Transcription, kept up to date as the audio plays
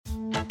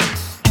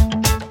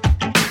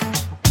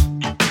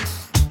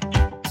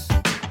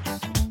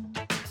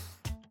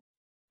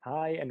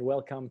Hi, and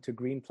welcome to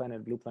Green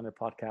Planet, Blue Planet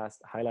podcast,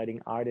 highlighting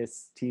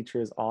artists,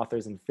 teachers,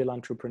 authors, and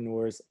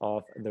philanthropreneurs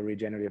of the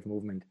regenerative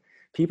movement.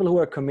 People who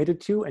are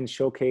committed to and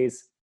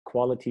showcase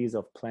qualities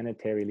of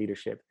planetary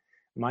leadership.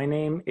 My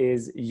name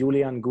is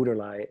Julian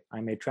Guderlei.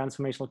 I'm a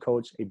transformational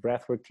coach, a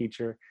breathwork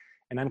teacher,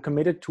 and I'm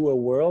committed to a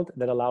world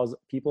that allows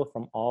people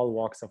from all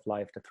walks of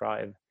life to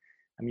thrive.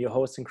 I'm your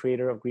host and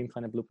creator of Green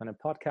Planet, Blue Planet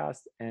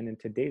podcast, and in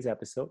today's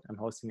episode, I'm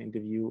hosting an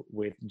interview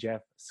with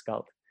Jeff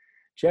Skult.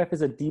 Jeff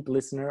is a deep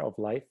listener of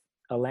life,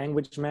 a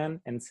language man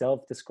and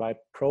self-described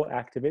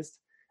pro-activist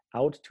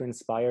out to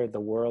inspire the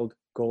world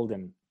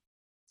golden.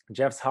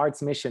 Jeff's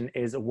heart's mission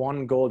is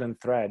one golden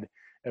thread,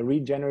 a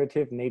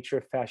regenerative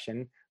nature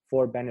fashion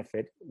for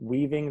benefit,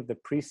 weaving the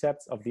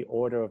precepts of the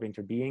order of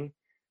interbeing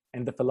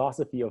and the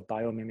philosophy of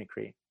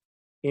biomimicry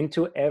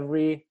into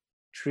every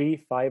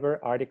tree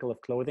fiber article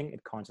of clothing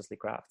it consciously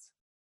crafts.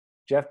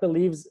 Jeff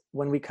believes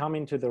when we come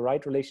into the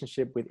right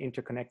relationship with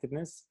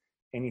interconnectedness,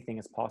 anything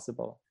is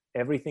possible.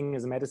 Everything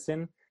is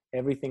medicine,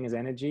 everything is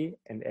energy,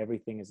 and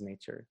everything is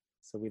nature.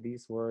 So with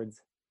these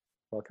words,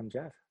 welcome,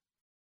 Jeff.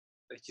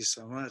 Thank you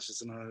so much.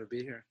 It's an honor to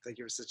be here. Thank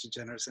you for such a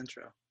generous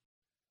intro.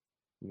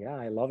 Yeah,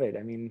 I love it.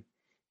 I mean,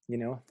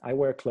 I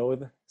wear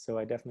clothes, so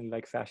I definitely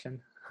like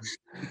fashion.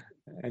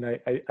 And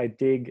I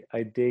dig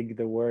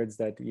the words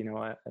that,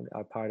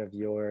 are part of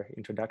your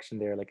introduction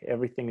there. Like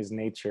everything is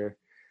nature.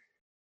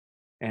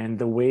 And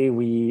the way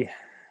we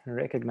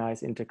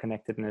recognize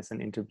interconnectedness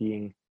and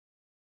interbeing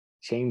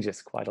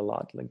changes quite a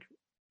lot. Like,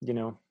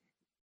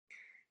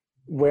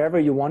 wherever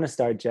you want to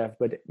start, Jeff,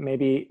 but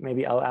maybe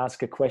I'll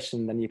ask a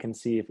question, then you can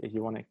see if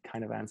you want to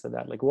kind of answer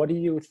that. Like, what do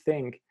you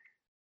think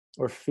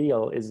or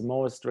feel is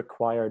most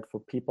required for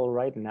people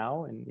right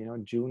now in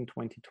June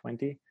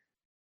 2020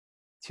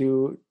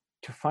 to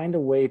find a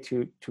way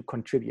to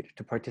contribute,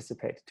 to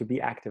participate, to be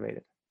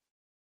activated?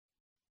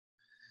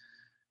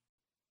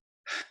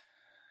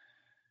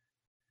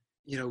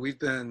 We've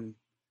been,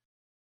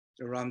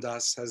 Ram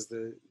Dass has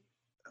the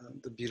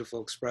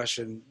beautiful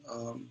expression,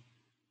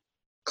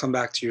 come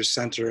back to your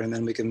center and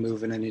then we can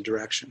move in any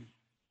direction.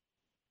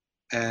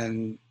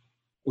 And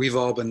we've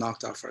all been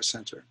knocked off our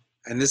center.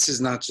 And this has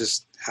not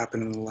just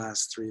happened in the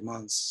last 3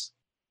 months.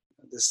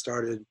 This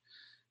started,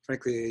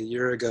 frankly, a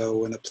year ago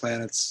when the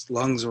planet's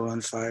lungs were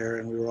on fire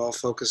and we were all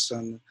focused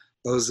on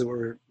those that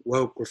were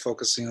woke, were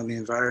focusing on the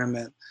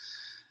environment,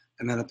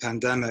 and then a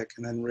pandemic,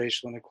 and then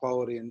racial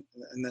inequality, and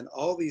then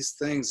all these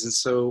things. And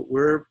so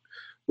we're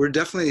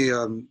definitely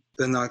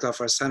been knocked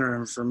off our center.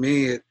 And for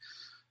me,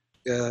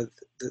 the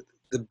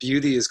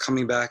beauty is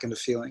coming back into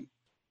feeling,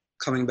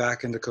 coming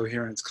back into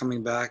coherence,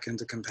 coming back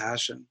into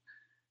compassion.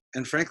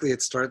 And frankly,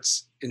 it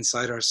starts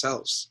inside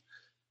ourselves.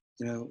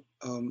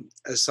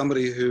 As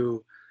somebody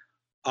who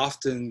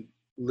often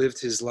lived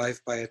his life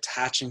by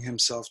attaching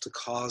himself to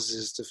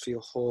causes to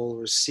feel whole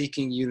or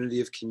seeking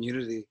unity of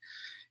community,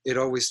 it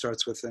always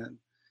starts within.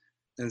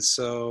 And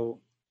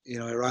so,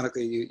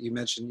 ironically, you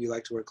mentioned you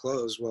like to wear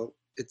clothes. Well,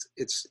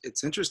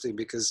 it's interesting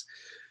because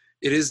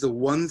it is the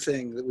one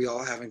thing that we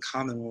all have in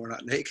common when we're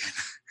not naked.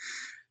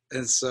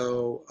 And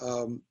so,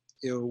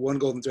 One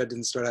Golden Thread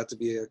didn't start out to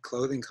be a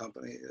clothing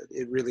company.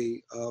 It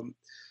really,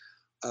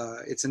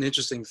 it's an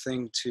interesting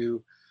thing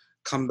to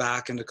come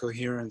back into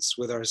coherence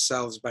with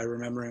ourselves by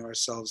remembering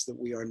ourselves that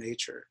we are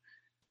nature,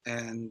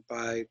 and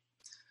by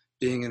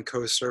being in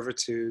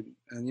co-servitude.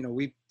 And,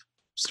 we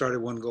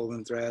started One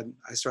Golden Thread.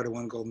 I started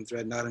One Golden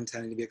Thread not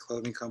intending to be a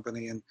clothing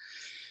company. And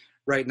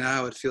right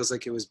now it feels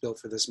like it was built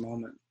for this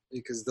moment,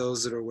 because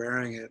those that are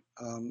wearing it,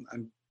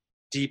 I'm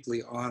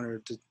deeply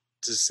honored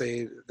to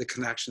say the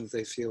connections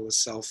they feel with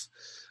self,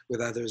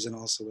 with others, and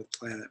also with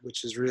planet,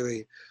 which is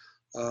really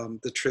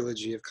the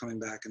trilogy of coming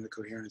back into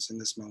coherence in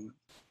this moment.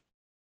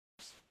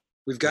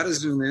 We've got to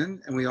zoom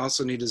in, and we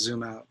also need to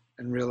zoom out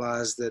and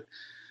realize that,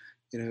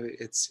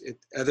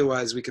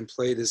 otherwise we can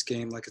play this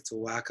game like it's a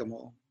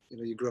whack-a-mole.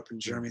 You grew up in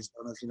Germany, so I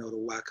don't know if you know what a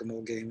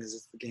whack-a-mole game is.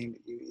 It's the game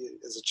that you,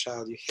 as a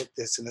child, you hit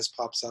this and this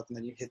pops up, and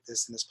then you hit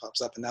this and this pops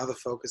up, and now the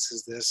focus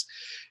is this.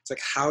 It's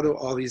like, how do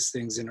all these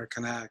things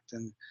interconnect?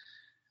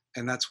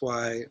 And that's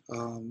why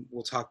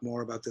we'll talk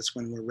more about this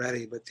when we're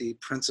ready, but the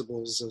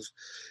principles of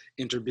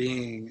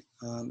interbeing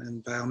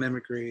and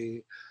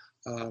biomimicry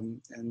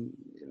and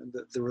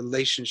the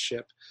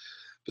relationship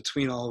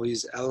between all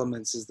these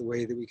elements is the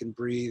way that we can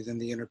breathe in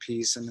the inner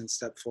peace and then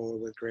step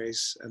forward with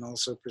grace, and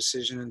also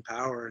precision and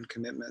power and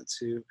commitment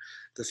to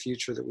the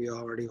future that we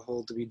already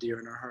hold to be dear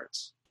in our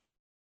hearts.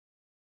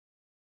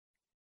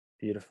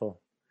 Beautiful.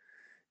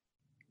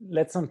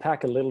 Let's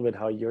unpack a little bit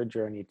how your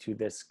journey to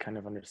this kind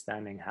of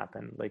understanding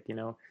happened. Like,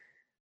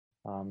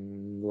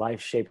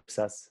 life shapes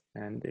us,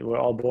 and we're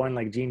all born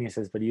like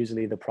geniuses, but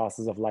usually the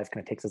process of life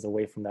kind of takes us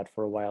away from that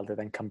for a while to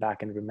then come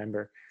back and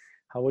remember.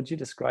 How would you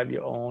describe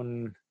your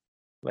own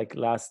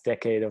last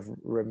decade of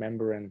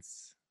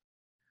remembrance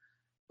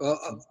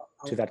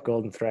to that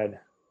golden thread?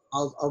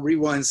 I'll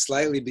rewind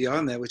slightly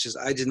beyond that, which is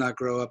I did not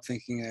grow up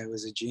thinking I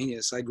was a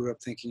genius. I grew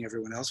up thinking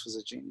everyone else was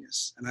a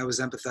genius, and I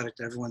was empathetic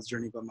to everyone's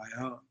journey but my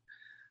own.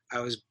 I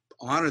was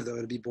honored, though,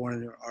 to be born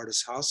in an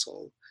artist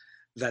household.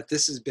 that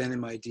this has been in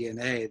my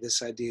DNA,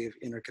 this idea of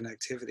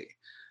interconnectivity.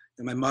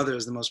 And my mother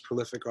is the most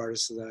prolific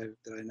artist that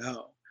I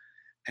know.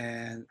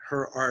 And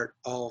her art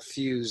all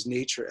fused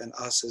nature and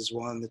us as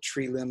one. The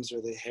tree limbs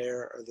or the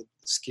hair or the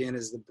skin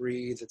is the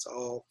breathe. It's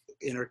all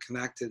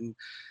interconnected. And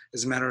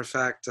as a matter of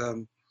fact,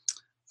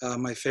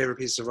 my favorite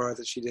piece of art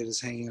that she did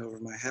is hanging over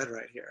my head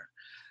right here,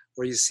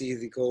 where you see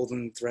the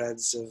golden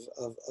threads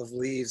of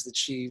leaves that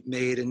she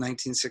made in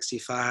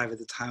 1965 at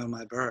the time of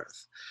my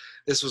birth.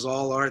 This was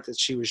all art that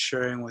she was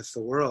sharing with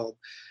the world.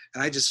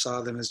 And I just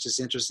saw them as just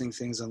interesting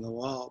things on the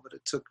wall. But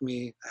it took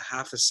me a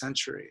half a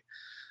century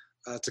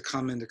to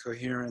come into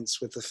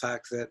coherence with the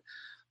fact that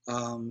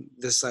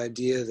this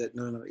idea that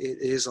no, it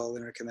is all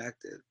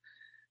interconnected.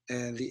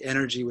 And the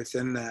energy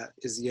within that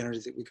is the energy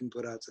that we can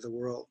put out to the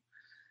world.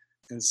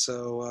 And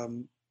so,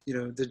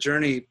 the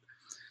journey,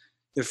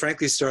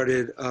 frankly,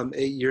 started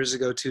 8 years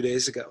ago, 2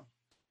 days ago,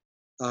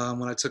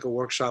 when I took a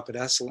workshop at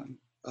Esalen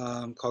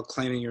called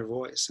Claiming Your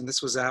Voice. And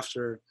this was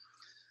after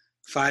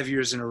 5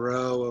 years in a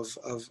row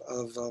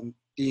of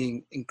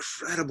being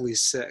incredibly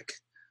sick,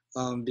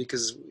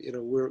 because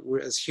we're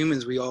as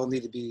humans, we all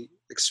need to be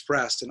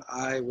expressed, and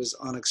I was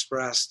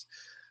unexpressed,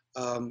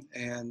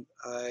 and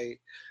I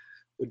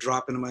would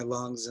drop into my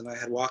lungs, and I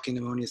had walking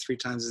pneumonia 3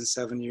 times in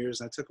 7 years.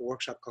 And I took a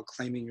workshop called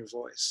Claiming Your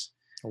Voice.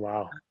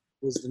 Wow.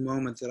 It was the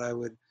moment that I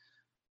would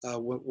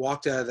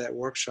walked out of that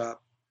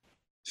workshop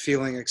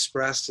feeling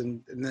expressed,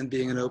 and then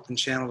being an open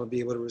channel to be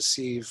able to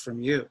receive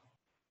from you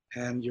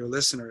and your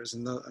listeners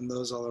and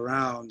those all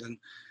around.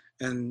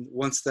 And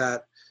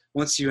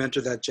once you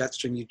enter that jet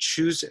stream, you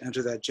choose to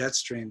enter that jet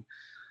stream,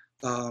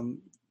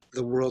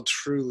 the world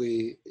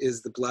truly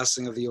is the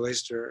blessing of the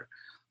oyster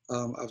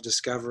of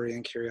discovery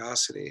and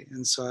curiosity.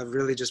 And so I've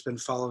really just been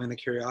following the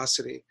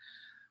curiosity.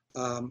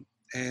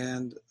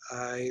 And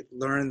I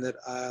learned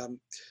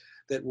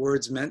that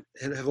words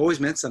have always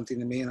meant something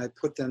to me, and I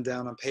put them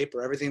down on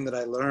paper. Everything that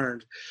I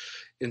learned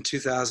in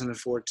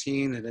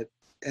 2014, and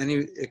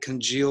it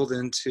congealed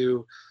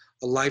into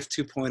a Life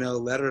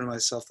 2.0 letter to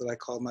myself that I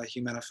called my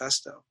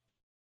Humanifesto.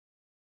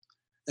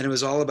 And it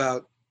was all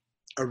about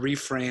a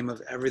reframe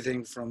of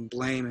everything from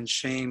blame and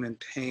shame and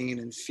pain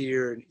and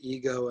fear and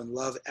ego and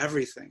love,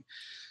 everything.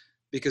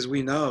 Because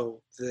we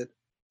know that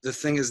the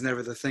thing is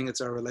never the thing,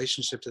 it's our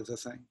relationship to the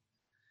thing.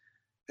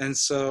 And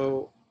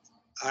so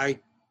I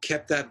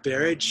kept that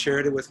buried,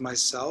 shared it with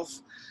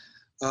myself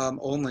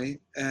only.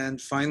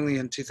 And finally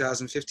in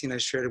 2015, I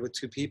shared it with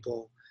 2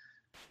 people.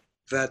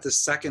 That the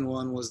second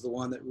one was the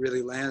one that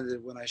really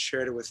landed when I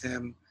shared it with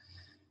him.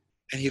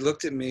 And he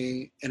looked at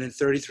me and in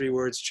 33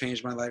 words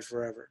changed my life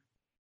forever.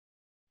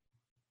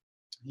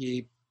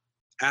 He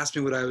asked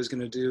me what I was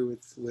going to do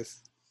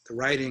with the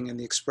writing and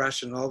the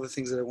expression and all the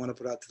things that I want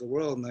to put out to the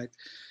world. And I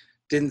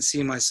didn't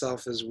see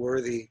myself as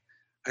worthy.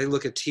 I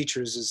look at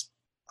teachers as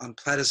on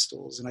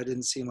pedestals, and I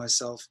didn't see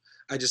myself.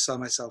 I just saw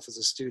myself as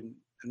a student,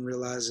 and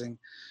realizing,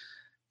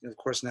 of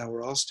course, now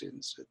we're all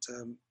students. But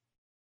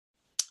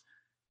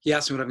he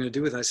asked me what I'm going to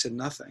do with it. I said,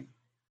 nothing.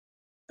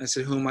 I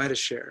said, who am I to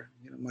share,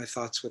 my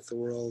thoughts with the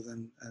world?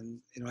 And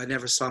I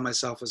never saw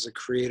myself as a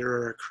creator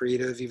or a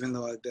creative, even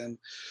though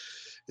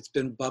it's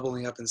been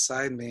bubbling up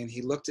inside me. And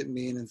he looked at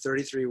me and in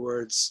 33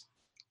 words,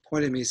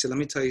 pointed at me, he said, let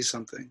me tell you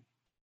something.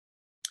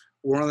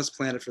 We're on this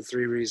planet for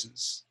 3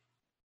 reasons: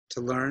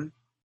 to learn,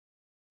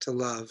 to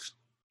love,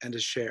 and to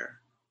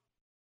share.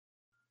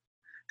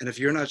 And if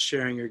you're not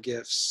sharing your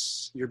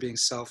gifts, you're being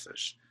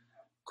selfish.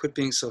 Quit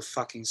being so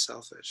fucking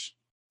selfish.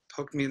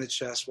 Poked me in the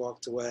chest,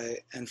 walked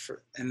away. And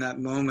in that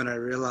moment, I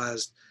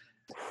realized,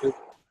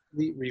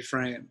 complete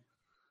reframe,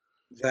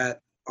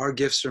 that our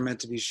gifts are meant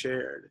to be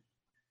shared.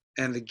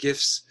 And the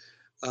gifts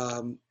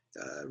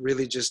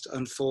really just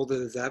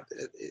unfolded that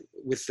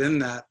within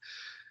that,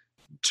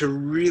 to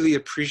really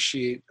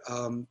appreciate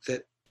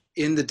that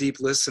in the deep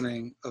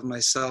listening of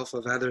myself,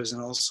 of others,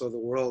 and also the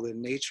world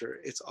and nature,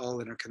 it's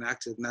all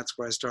interconnected. And that's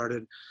where I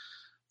started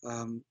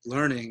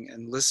learning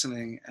and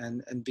listening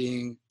and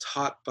being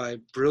taught by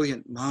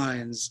brilliant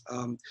minds,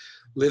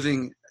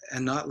 living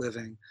and not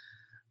living,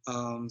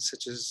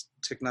 such as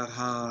Thich Nhat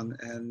Hanh,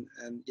 and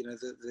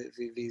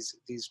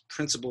these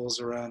principles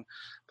around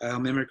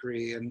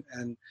biomimicry,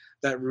 and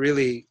that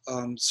really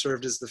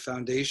served as the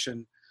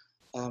foundation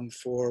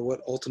for what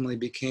ultimately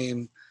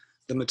became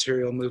the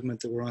material movement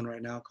that we're on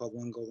right now, called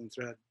One Golden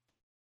Thread.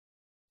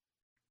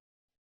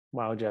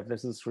 Wow, Jeff,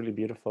 this is really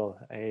beautiful.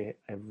 I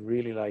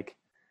really like,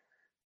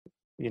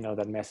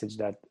 that message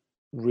that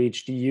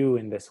reached you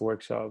in this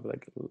workshop,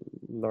 like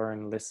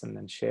learn, listen,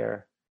 and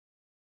share.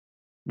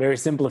 Very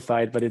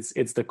simplified, but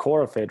it's the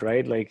core of it,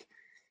 right? Like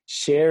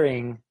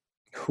sharing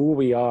who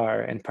we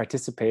are and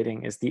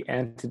participating is the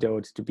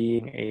antidote to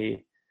being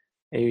a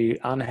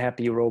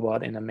unhappy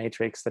robot in a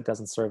matrix that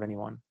doesn't serve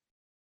anyone.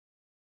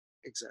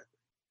 Exactly.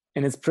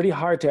 And it's pretty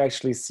hard to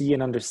actually see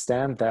and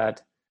understand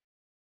that,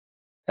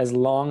 as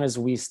long as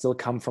we still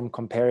come from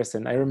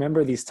comparison. I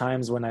remember these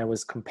times when I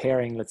was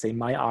comparing, let's say,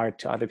 my art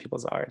to other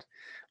people's art.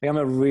 Like, I'm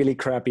a really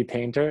crappy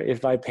painter.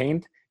 If I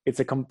paint, it's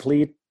a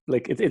complete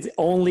like it's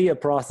only a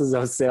process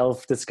of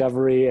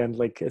self-discovery and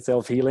like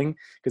self-healing,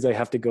 because I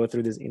have to go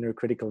through this inner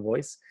critical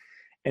voice.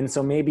 And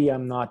so maybe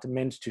I'm not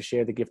meant to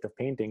share the gift of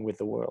painting with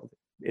the world.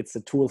 It's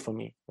a tool for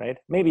me, right?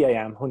 Maybe I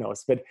am, who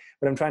knows? But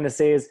what I'm trying to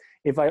say is,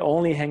 if I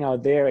only hang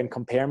out there and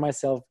compare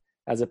myself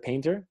as a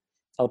painter,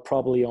 I'll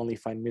probably only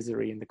find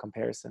misery in the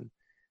comparison.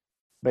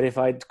 But if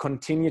I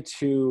continue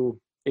to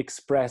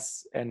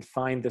express and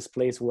find this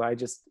place where I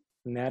just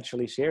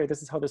naturally share,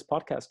 this is how this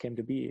podcast came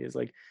to be. Is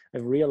like,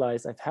 I've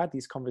realized I've had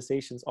these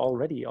conversations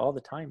already all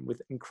the time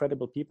with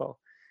incredible people.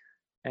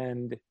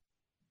 And,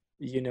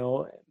 you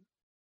know,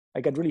 I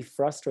got really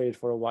frustrated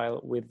for a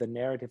while with the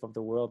narrative of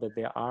the world that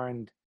there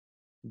aren't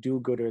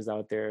do-gooders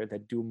out there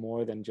that do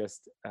more than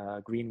just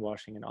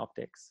greenwashing and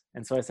optics.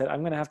 And so I said,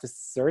 I'm going to have to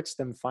search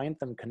them, find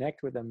them,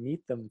 connect with them,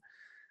 meet them.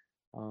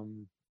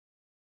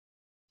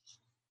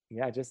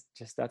 Yeah, just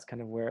that's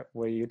kind of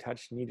where you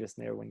touched me just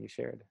there when you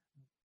shared.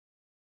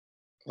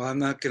 Well, I'm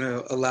not going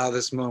to allow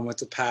this moment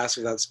to pass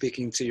without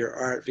speaking to your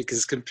art,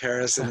 because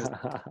comparison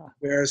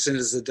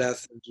is the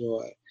death of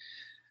joy.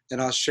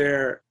 And I'll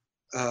share,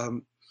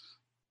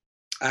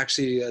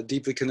 actually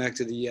deeply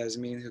connected to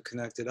Yasmin, who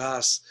connected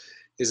us,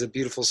 is a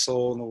beautiful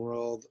soul in the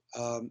world,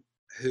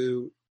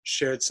 who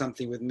shared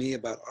something with me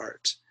about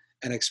art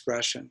and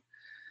expression.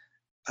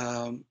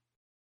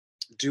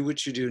 Do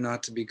what you do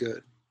not to be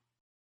good.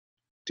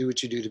 Do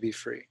what you do to be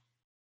free.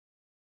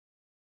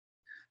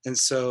 And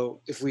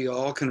so if we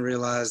all can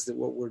realize that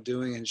what we're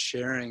doing and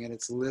sharing, and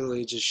it's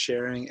literally just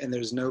sharing, and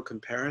there's no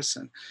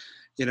comparison,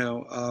 you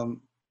know,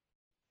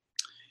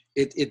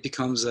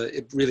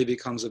 it really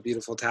becomes a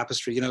beautiful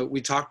tapestry. You know,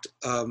 we talked,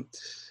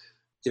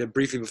 you know,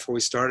 briefly before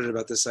we started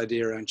about this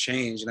idea around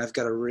change, and I've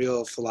got a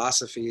real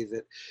philosophy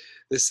that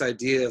this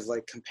idea of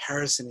like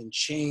comparison and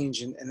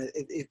change, and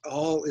it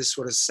all is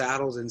sort of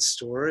saddled in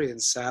story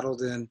and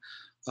saddled in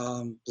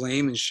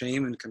blame and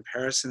shame and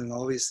comparison and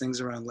all these things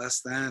around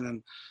less than.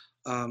 And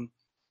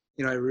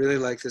you know, I really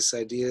like this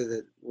idea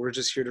that we're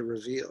just here to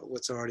reveal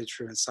what's already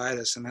true inside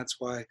us. And that's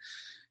why,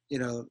 you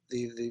know,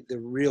 the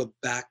real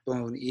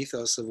backbone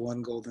ethos of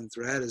One Golden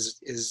Thread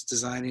is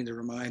designing to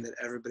remind that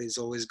everybody's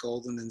always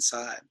golden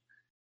inside.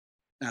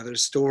 Now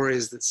there's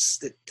stories that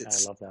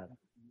I love that.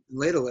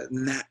 ladle it,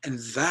 and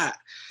that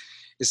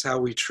is how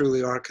we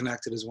truly are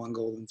connected as one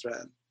golden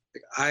thread.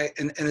 Like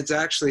and it's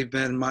actually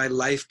been my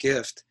life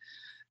gift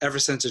ever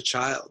since a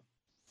child.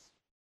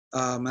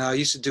 I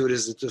used to do it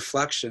as a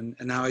deflection,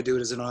 and now I do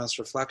it as an honest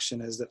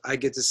reflection, is that I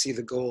get to see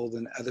the gold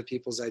in other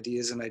people's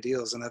ideas and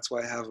ideals. And that's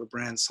why I have a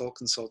brand soul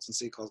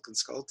consultancy called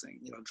Consculting,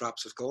 you know,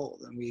 Drops of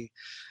Gold. And we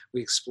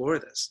explore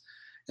this.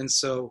 And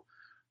so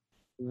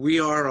we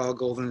are all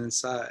golden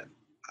inside.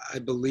 I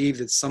believe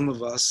that some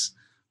of us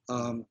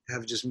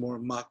have just more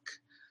muck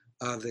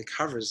that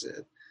covers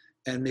it,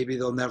 and maybe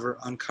they'll never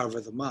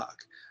uncover the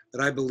muck.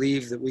 But I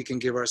believe that we can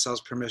give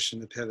ourselves permission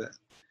to pivot.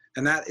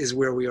 And that is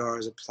where we are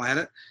as a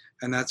planet.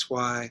 And that's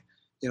why,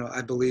 you know,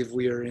 I believe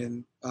we are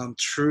in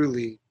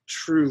truly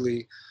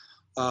the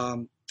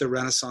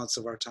renaissance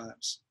of our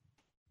times.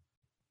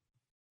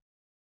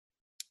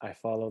 I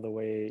follow the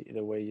way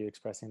you're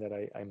expressing that.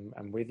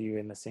 I'm with you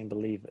in the same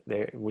belief.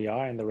 We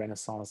are in the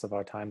renaissance of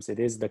our times. It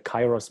is the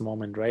Kairos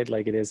moment, right?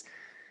 Like it is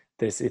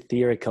this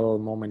ethereal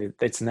moment.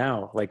 It's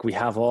now. Like we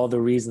have all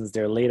the reasons,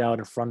 they're laid out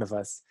in front of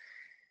us.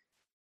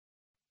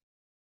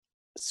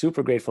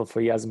 Super grateful for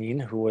Yasmin,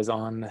 who was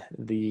on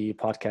the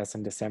podcast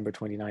in December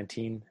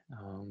 2019.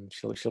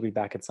 She'll be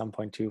back at some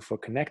point too, for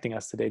connecting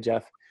us today,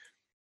 Jeff.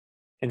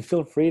 And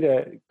feel free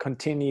to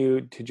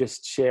continue to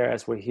just share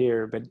as we're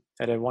here. But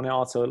I want to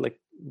also like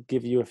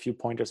give you a few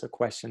pointers or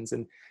questions.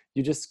 And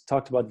you just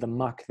talked about the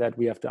muck that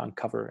we have to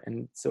uncover.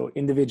 And so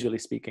individually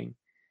speaking,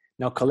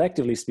 now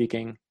collectively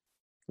speaking,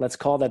 let's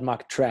call that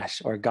muck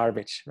trash or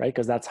garbage, right?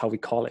 Because that's how we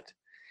call it.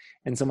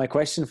 And so my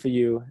question for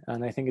you,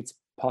 and I think it's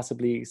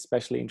possibly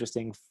especially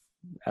interesting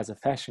as a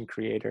fashion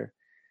creator,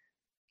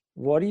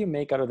 what do you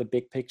make out of the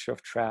big picture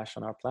of trash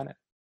on our planet?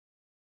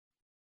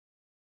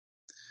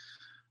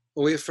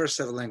 Well, we first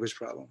have a language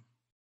problem.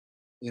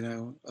 You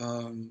know,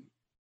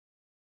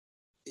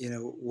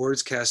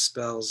 words cast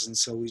spells, and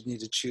so we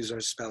need to choose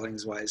our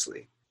spellings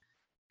wisely.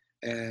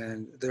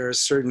 And there are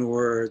certain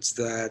words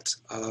that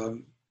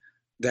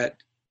that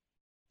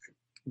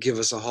give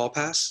us a hall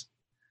pass.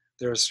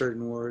 There are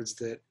certain words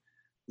that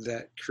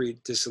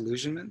create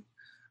disillusionment,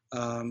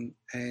 and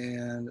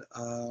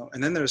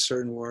then there are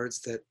certain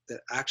words that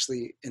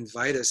actually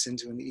invite us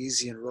into an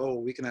easy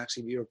role. We can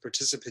actually be a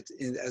participant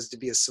in, as to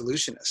be a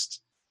solutionist,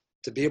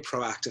 to be a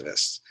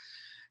proactivist.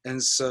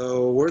 And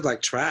so a word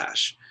like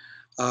trash,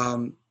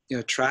 you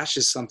know, trash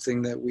is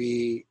something that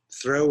we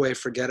throw away,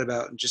 forget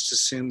about, and just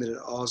assume that it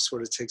all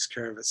sort of takes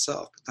care of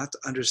itself, but not to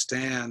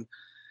understand,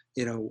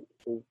 you know,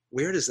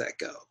 where does that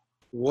go?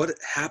 What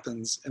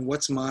happens, and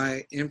what's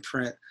my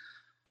imprint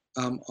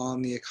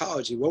on the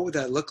ecology? What would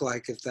that look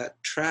like if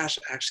that trash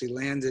actually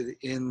landed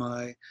in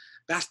my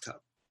bathtub?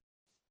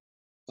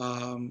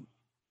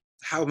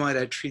 How might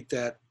I treat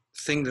that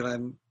thing that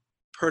I'm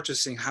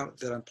purchasing,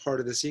 that I'm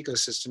part of this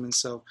ecosystem? And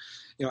so,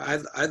 you know,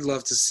 I'd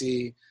love to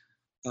see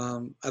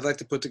I'd like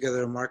to put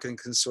together a marketing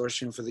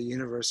consortium for the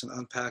universe and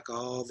unpack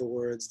all the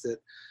words that,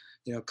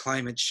 you know,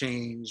 climate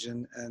change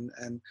and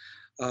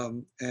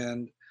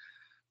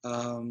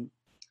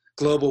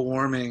global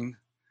warming.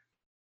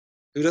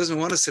 Who doesn't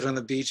want to sit on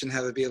the beach and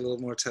have it be a little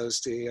more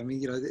toasty? I mean,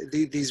 you know,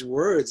 these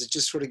words, it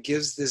just sort of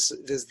gives this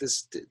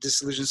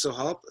disillusion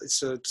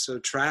so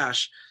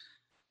trash.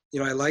 You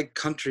know, I like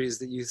countries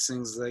that use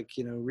things like,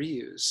 you know,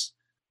 reuse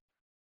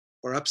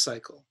or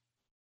upcycle,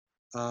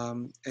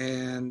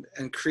 and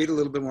create a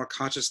little bit more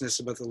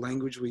consciousness about the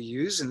language we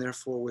use, and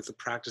therefore with the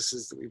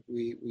practices that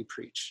we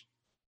preach.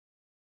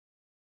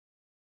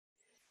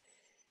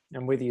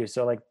 I'm with you.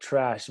 So like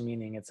trash,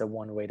 meaning it's a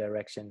one-way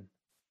direction,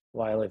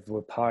 while if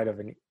we're part of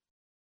an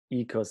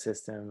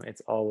ecosystem,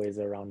 it's always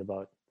a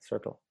roundabout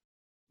circle.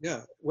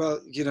 Yeah, well,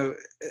 you know,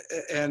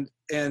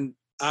 and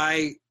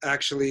I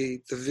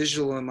actually, the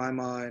visual in my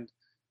mind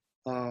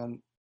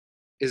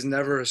is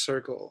never a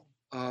circle,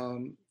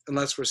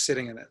 unless we're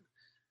sitting in it,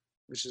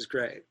 which is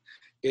great.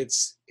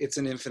 It's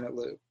an infinite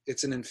loop.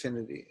 It's an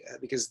infinity,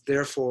 because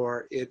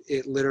therefore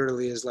it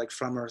literally is like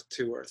from earth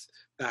to earth,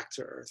 back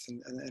to earth,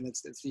 and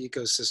it's the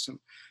ecosystem.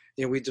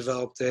 You know, we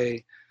developed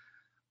a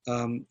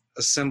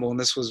symbol, and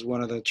this was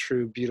one of the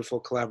true beautiful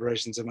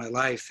collaborations of my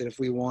life, that if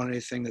we want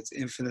anything that's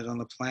infinite on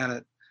the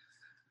planet,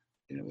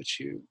 you know,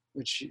 which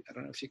I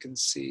don't know if you can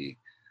see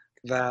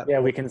that. Yeah,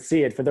 we can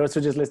see it. For those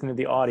who just listen to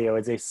the audio,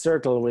 it's a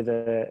circle with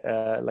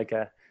a like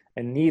a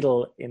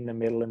needle in the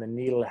middle, and the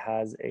needle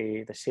has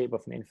the shape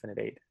of an infinite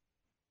eight.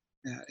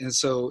 Yeah, and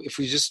so if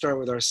we just start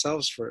with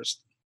ourselves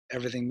first,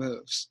 everything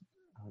moves.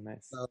 Oh,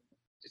 nice.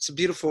 It's a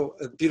beautiful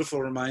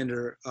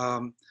reminder.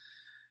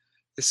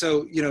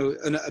 So, you know,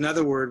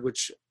 another word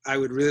which I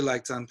would really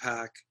like to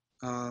unpack,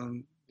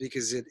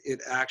 because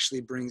it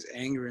actually brings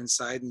anger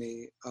inside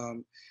me,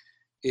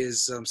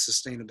 is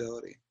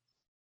sustainability.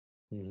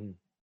 Mm-hmm.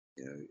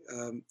 You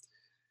know,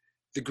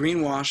 the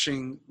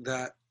greenwashing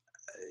that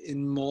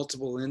in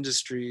multiple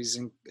industries,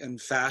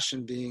 and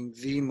fashion being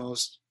the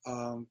most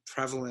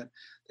prevalent,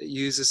 that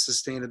uses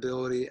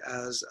sustainability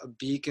as a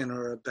beacon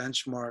or a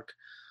benchmark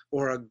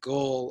or a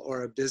goal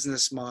or a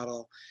business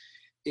model,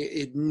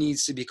 it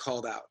needs to be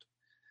called out.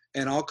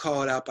 And I'll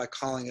call it out by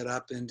calling it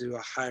up into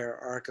a higher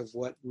arc of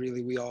what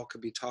really we all could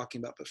be talking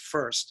about. But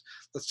first,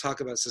 let's talk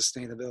about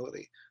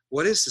sustainability.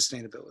 What is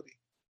sustainability?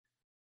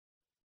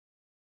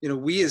 You know,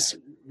 we as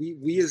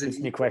gives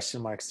me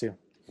question marks too.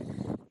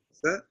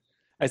 That?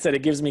 I said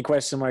it gives me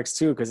question marks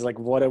too, because like,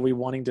 what are we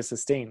wanting to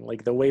sustain?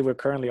 Like the way we're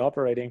currently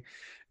operating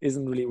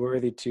isn't really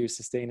worthy to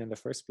sustain in the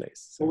first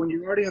place. So. Well, when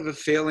you already have a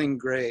failing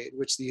grade,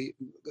 which the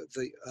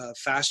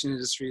fashion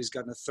industry has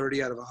gotten a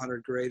 30 out of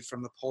 100 grade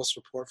from the Pulse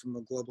report from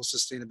the Global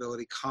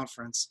Sustainability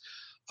Conference,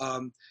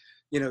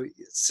 you know,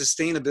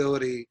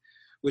 sustainability,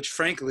 which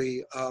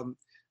frankly,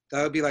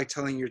 that would be like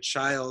telling your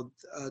child,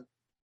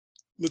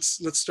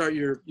 let's start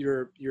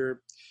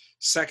your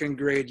second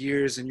grade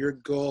years, and your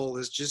goal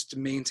is just to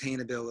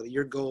maintainability.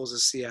 Your goal is to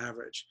see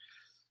average.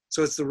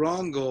 So it's the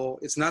wrong goal.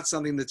 It's not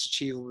something that's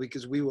achievable,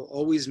 because we will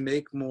always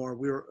make more.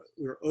 We're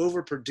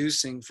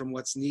overproducing from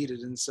what's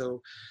needed. And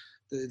so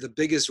the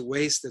biggest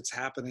waste that's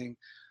happening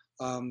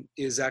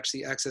is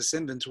actually excess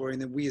inventory.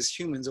 And then we as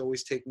humans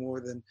always take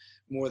more than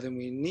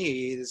we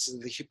need. This is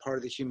the part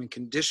of the human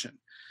condition,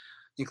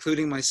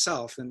 including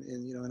myself. And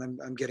you know, and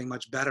I'm getting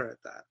much better at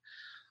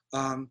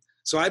that.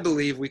 So I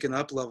believe we can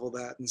up-level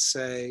that and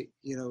say,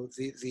 you know,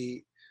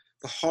 the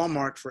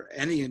hallmark for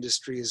any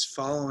industry is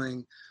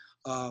following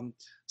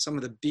some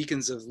of the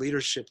beacons of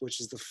leadership, which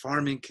is the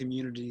farming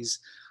communities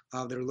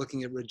that are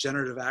looking at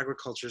regenerative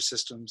agriculture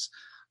systems,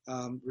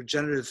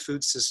 regenerative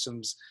food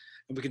systems,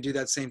 and we can do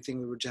that same thing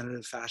with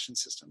regenerative fashion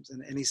systems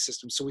and any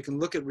system. So we can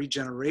look at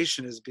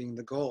regeneration as being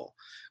the goal,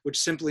 which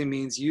simply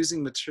means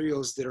using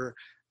materials that are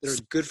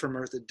good from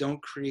earth, that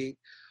don't create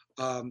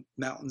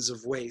mountains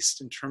of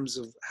waste in terms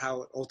of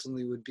how it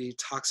ultimately would be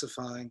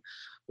toxifying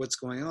what's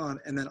going on,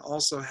 and then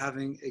also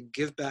having a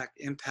give back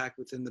impact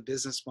within the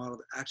business model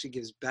that actually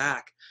gives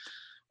back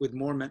with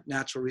more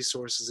natural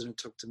resources than it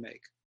took to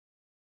make.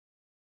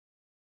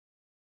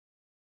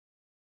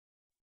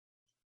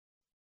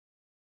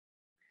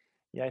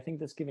 Yeah, I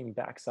think this giving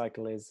back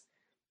cycle is,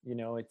 you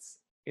know,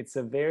 it's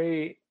a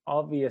very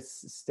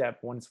obvious step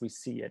once we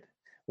see it.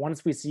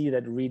 Once we see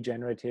that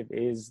regenerative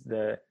is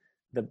the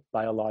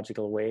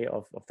biological way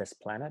of this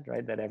planet,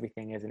 right? That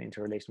everything is in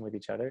interrelation with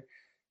each other.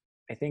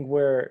 I think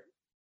where,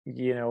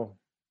 you know,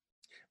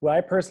 where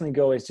I personally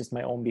go is just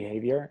my own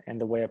behavior and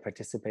the way I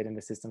participate in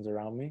the systems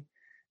around me.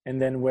 And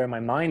then where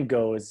my mind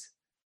goes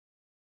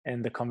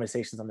and the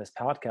conversations on this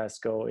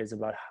podcast go is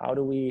about how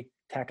do we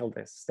tackle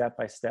this step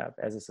by step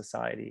as a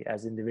society,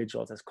 as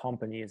individuals, as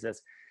companies,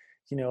 as,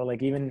 you know,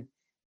 like even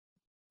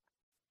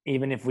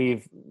if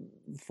we've,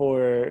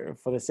 for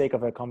the sake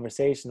of our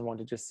conversation, want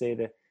to just say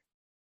that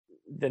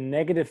the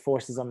negative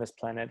forces on this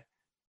planet,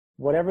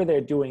 whatever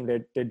they're doing,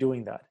 they're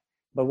doing that.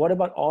 But what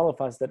about all of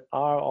us that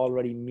are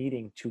already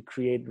meeting to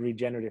create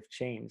regenerative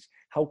change?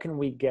 How can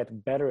we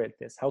get better at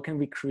this? How can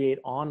we create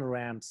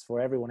on-ramps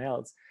for everyone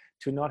else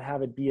to not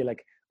have it be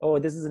like, oh,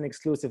 this is an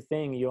exclusive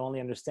thing you only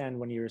understand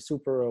when you're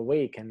super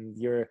awake and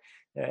you're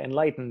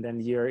enlightened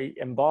and you're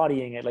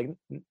embodying it. Like,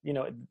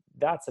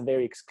 that's a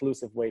very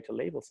exclusive way to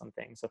label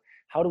something. So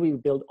how do we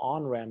build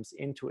on-ramps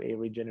into a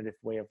regenerative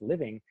way of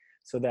living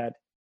so that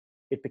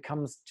it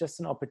becomes just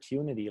an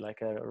opportunity,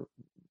 like a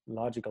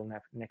logical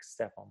next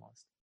step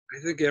almost? I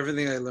think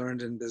everything I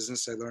learned in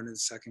business, I learned in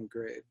second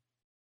grade.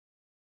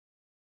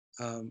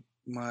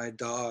 My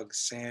dog,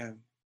 Sam,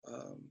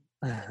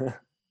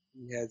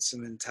 he had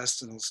some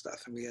intestinal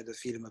stuff and we had to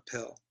feed him a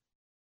pill.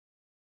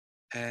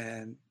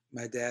 And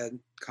my dad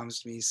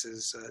comes to me, he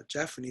says,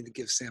 Jeff, we need to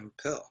give Sam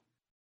a pill.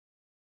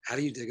 How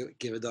do you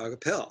give a dog a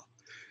pill?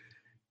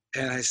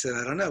 And I said,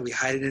 I don't know. We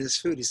hide it in his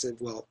food. He said,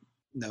 well,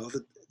 no,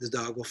 the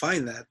dog will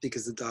find that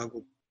because the dog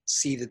will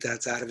see that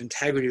that's out of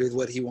integrity with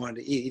what he wanted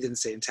to eat. He didn't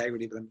say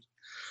integrity, but I'm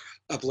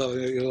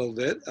up-leveling it a little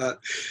bit.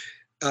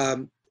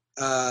 And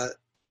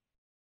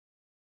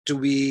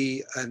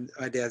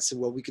my dad said,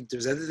 well,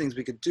 there's other things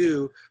we could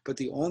do, but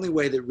the only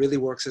way that really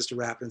works is to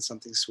wrap it in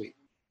something sweet.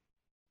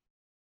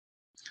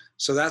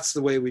 So that's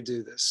the way we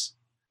do this.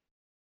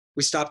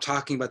 We stop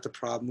talking about the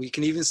problem. We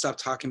can even stop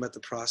talking about the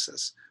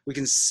process. We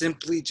can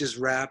simply just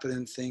wrap it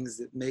in things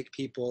that make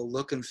people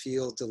look and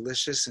feel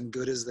delicious and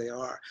good as they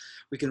are.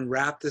 We can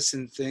wrap this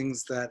in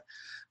things that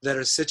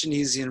are such an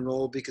easy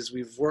enroll because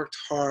we've worked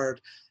hard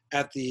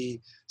at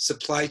the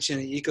supply chain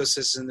and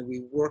ecosystem, that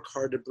we work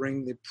hard to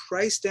bring the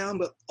price down,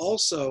 but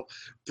also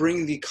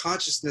bring the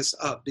consciousness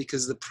up,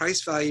 because the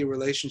price value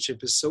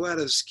relationship is so out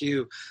of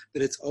skew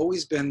that it's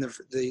always been the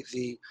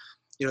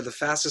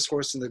fastest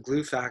horse in the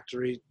glue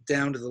factory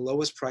down to the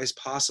lowest price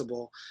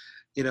possible,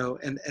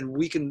 and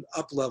we can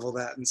up level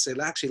that and say,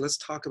 actually, let's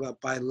talk about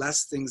buy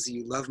less things that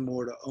you love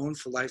more to own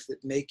for life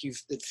that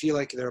feel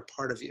like they're a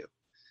part of you.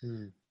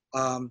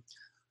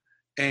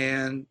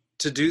 And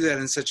to do that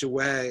in such a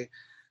way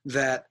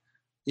that,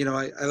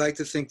 I like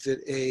to think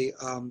that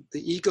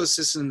the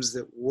ecosystems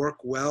that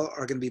work well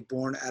are going to be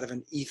born out of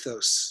an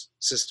ethos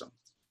system.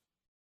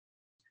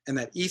 And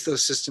that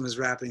ethos system is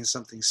wrapping in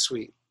something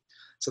sweet.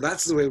 So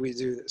that's the way we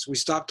do this. We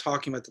stop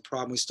talking about the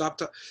problem. We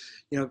stop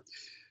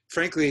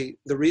frankly,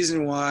 the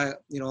reason why,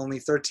 only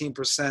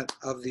 13%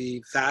 of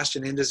the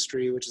fashion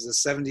industry, which is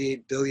a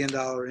 $78 billion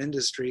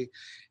industry,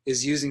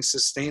 is using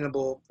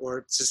sustainable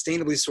or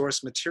sustainably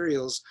sourced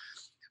materials,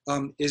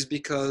 is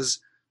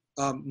because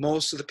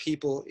most of the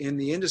people in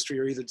the industry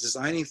are either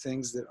designing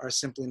things that are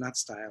simply not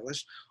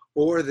stylish,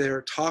 or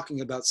they're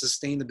talking about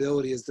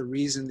sustainability as the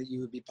reason that you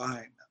would be buying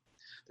them.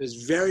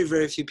 There's very,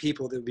 very few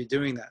people that would be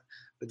doing that.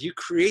 But you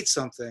create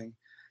something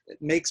that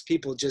makes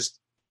people just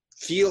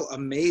feel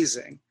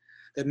amazing,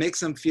 that makes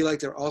them feel like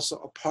they're also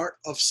a part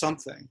of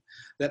something,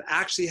 that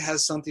actually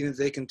has something that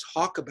they can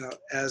talk about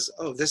as,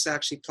 oh, this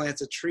actually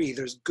plants a tree.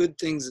 There's good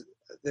things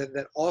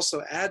that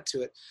also add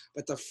to it.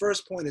 But the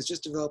first point is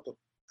just develop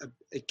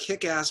a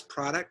kick-ass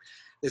product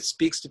that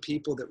speaks to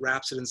people, that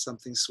wraps it in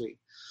something sweet.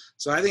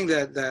 So I think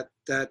that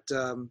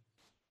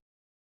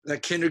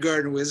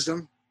kindergarten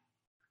wisdom,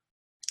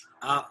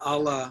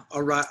 I'll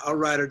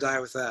ride or die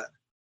with that.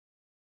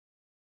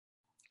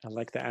 I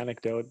like the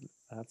anecdote.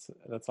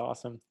 That's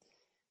awesome.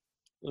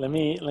 Let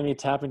me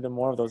tap into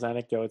more of those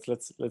anecdotes.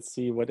 Let's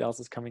see what else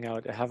is coming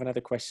out. I have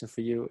another question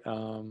for you.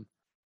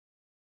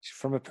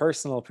 From a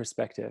personal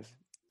perspective,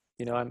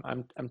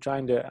 I'm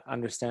trying to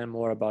understand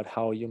more about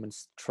how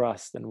humans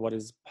trust and what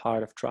is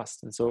part of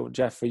trust. And so,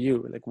 Jeff, for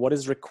you, like, what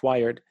is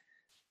required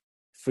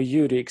for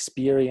you to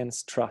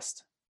experience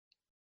trust?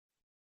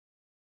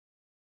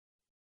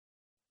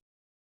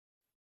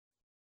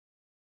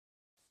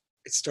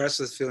 It starts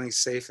with feeling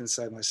safe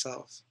inside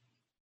myself.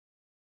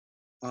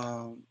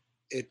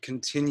 It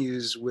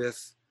continues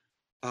with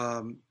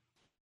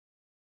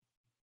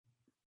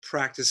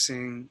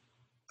practicing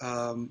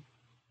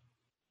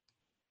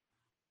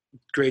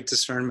great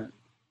discernment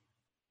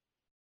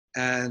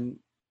and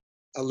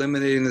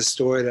eliminating the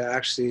story to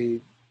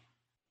actually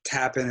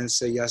tap in and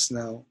say yes,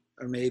 no,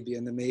 or maybe.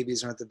 And the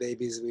maybes aren't the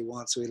babies that we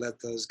want, so we let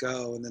those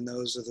go. And the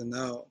no's are the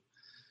no.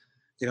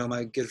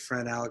 My good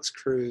friend Alex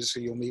Cruz,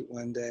 who you'll meet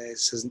one day,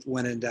 says,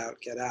 when in doubt,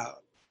 get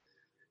out.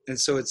 And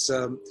so it's,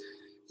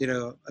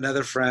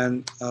 another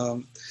friend,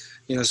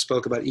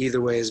 spoke about either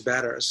way is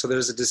better. So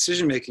there's a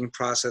decision-making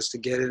process to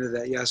get into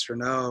that yes or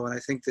no. And I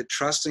think that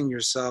trusting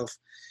yourself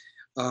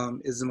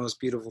is the most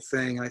beautiful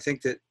thing. And I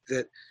think that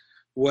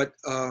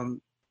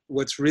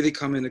what's really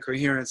come into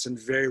coherence and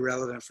very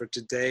relevant for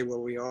today where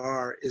we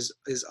are is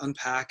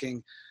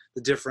unpacking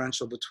the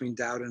differential between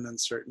doubt and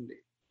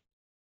uncertainty.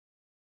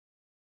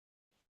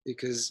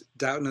 Because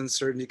doubt and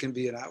uncertainty can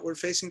be an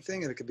outward-facing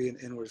thing, and it can be an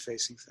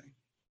inward-facing thing.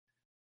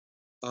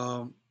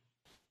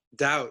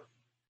 Doubt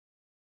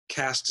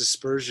casts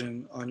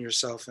dispersion on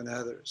yourself and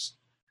others.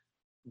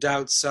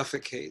 Doubt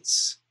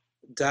suffocates.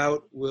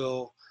 Doubt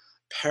will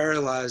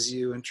paralyze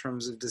you in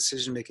terms of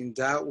decision-making.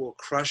 Doubt will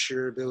crush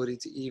your ability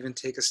to even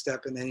take a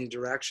step in any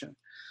direction.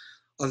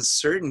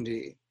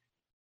 Uncertainty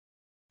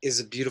is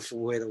a beautiful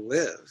way to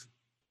live.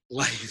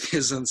 Life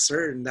is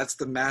uncertain. That's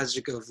the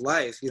magic of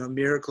life.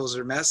 Miracles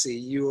are messy.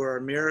 You are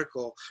a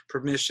miracle,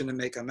 permission to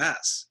make a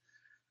mess.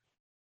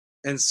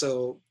 And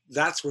so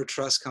that's where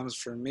trust comes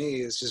for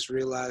me, is just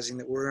realizing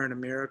that we're in a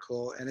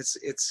miracle, and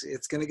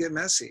it's going to get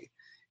messy.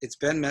 It's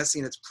been messy,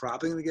 and it's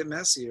probably going to get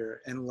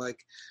messier. And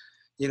like,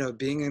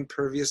 being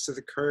impervious to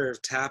the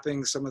curve,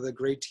 tapping some of the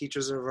great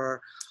teachers of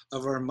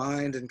our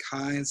mind and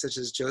kind, such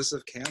as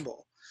Joseph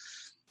Campbell.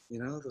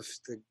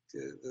 The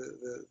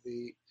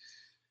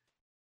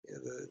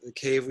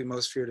cave we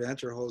most fear to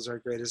enter holds our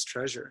greatest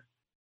treasure.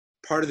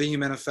 Part of the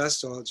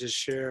Humanifesto, I'll just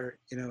share,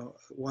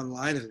 one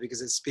line of it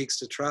because it speaks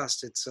to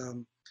trust. It's,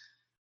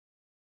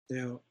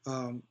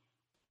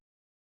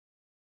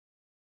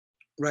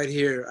 right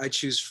here, I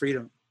choose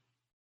freedom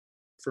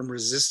from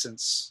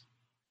resistance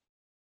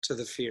to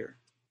the fear.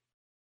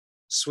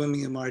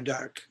 Swimming in my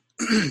dark,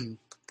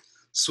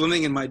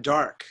 swimming in my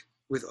dark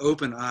with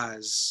open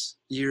eyes,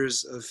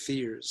 years of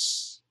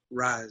fears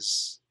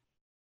rise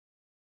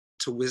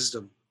to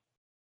wisdom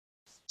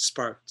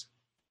sparked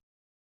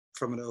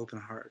from an open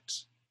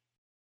heart.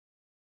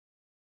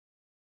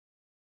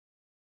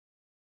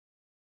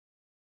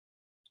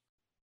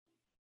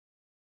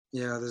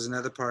 Yeah, there's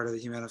another part of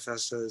the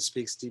Humanifesto that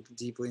speaks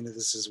deeply into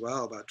this as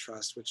well, about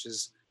trust, which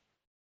is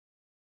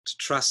to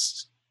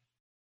trust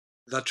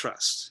the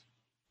trust,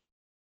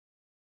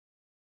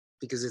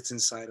 because it's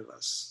inside of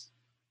us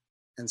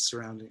and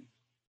surrounding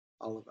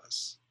all of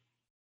us.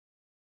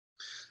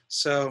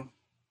 So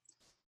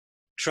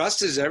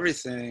trust is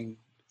everything,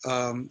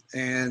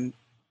 and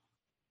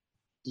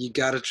we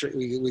got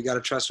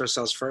to trust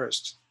ourselves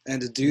first.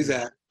 And to do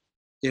that,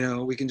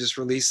 we can just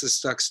release the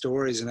stuck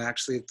stories and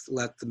actually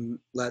let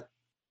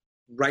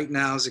right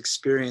now's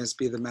experience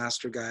be the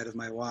master guide of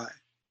my why.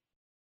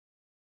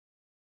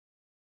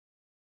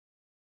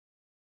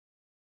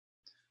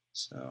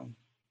 So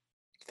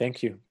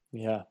thank you.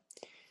 Yeah,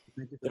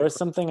 there was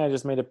something I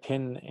just made a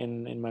pin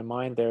in my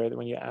mind there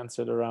when you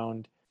answered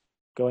around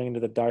going into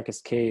the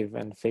darkest cave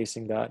and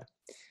facing that.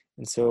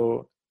 And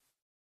so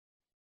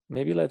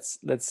maybe let's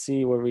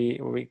see where we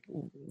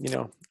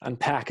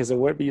unpack is a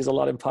word we use a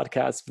lot in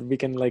podcasts. We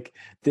can like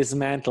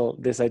dismantle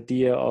this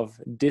idea of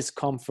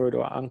discomfort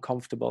or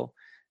uncomfortable,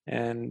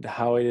 and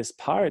how it is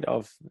part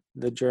of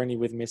the journey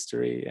with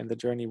mystery and the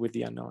journey with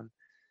the unknown.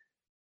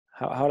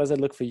 How does that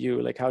look for you?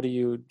 Like, how do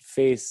you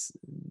face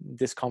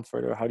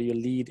discomfort, or how do you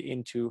lead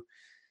into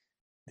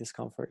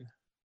discomfort?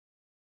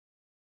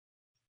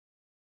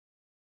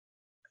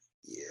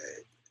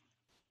 Yeah.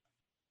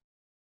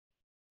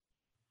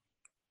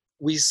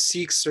 We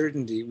seek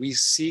certainty. We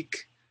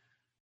seek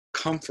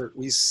comfort.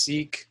 We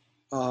seek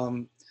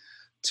to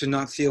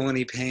not feel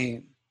any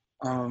pain.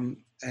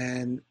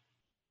 And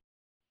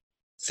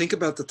think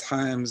about the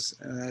times,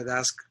 and I'd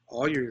ask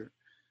all your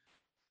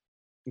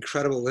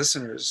incredible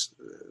listeners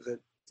that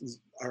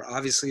are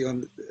obviously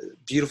on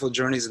beautiful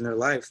journeys in their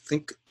life.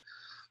 Think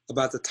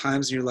about the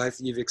times in your life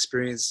that you've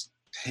experienced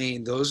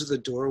pain. Those are the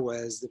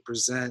doorways that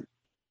present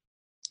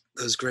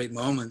those great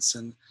moments.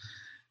 And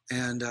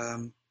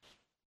to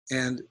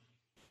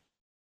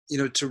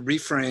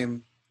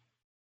reframe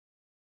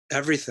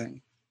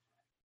everything,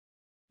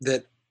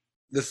 that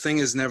the thing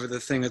is never the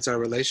thing, it's our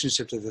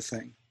relationship to the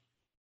thing.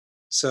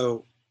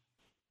 So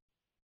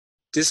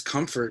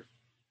discomfort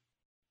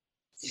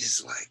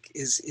is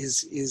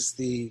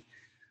the,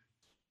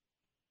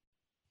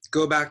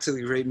 go back to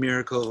the great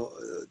miracle.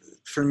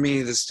 For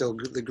me, still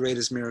the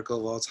greatest miracle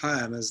of all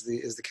time is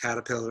the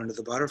caterpillar into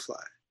the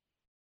butterfly.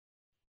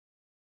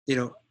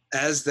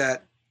 As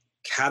that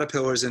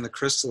caterpillar is in the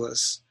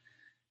chrysalis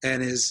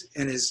and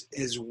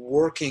is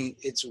working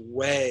its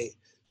way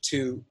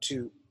to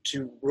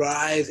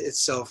writhe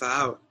itself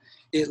out,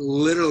 it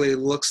literally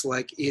looks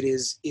like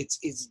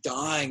it's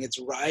dying, it's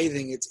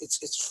writhing, it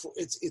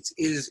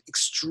is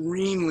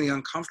extremely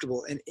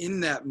uncomfortable, and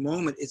in that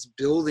moment it's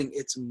building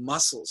its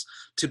muscles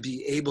to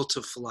be able to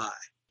fly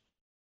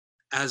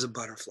as a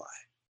butterfly.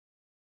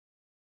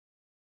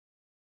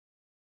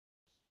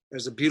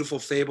 There's a beautiful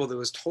fable that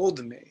was told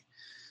to me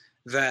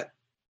that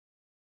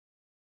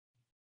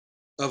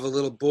of a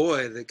little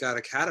boy that got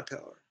a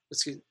caterpillar,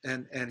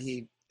 and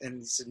he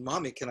said,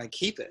 "Mommy, can I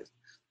keep it?"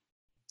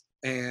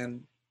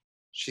 And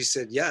she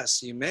said,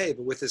 "Yes, you may,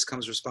 but with this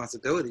comes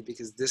responsibility,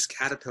 because this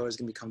caterpillar is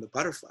going to become the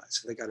butterfly."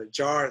 So they got a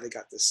jar, they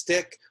got the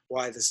stick.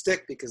 Why the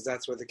stick? Because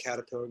that's where the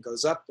caterpillar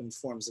goes up and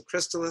forms the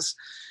chrysalis.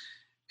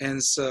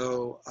 And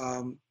so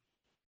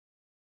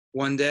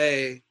one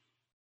day,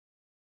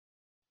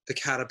 the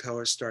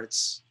caterpillar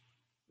starts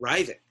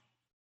writhing.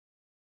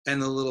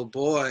 And the little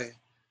boy,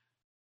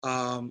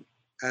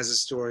 as the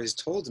story is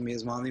told to me,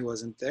 his mommy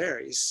wasn't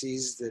there, he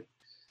sees that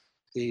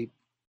the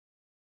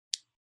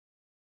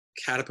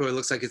caterpillar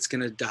looks like it's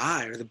going to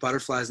die, or the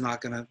butterfly is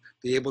not going to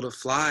be able to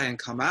fly and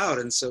come out.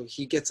 And so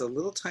he gets a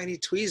little tiny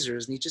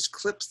tweezers and he just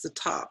clips the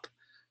top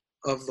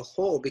of the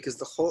hole, because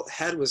the whole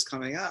head was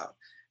coming out.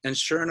 And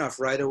sure enough,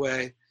 right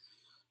away,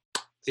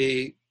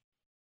 the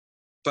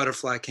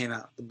butterfly came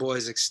out. The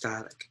boy's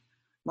ecstatic.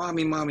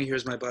 Mommy,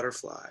 here's my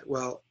butterfly.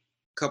 Well,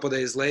 a couple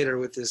days later,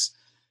 with this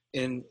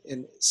in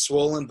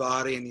swollen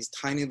body and these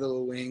tiny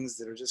little wings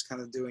that are just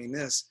kind of doing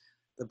this,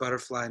 the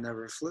butterfly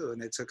never flew.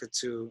 And they took it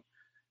to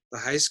the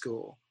high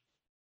school,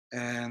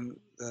 And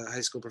the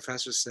high school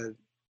professor said,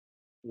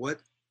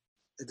 "What,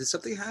 did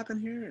something happen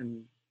here?"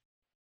 And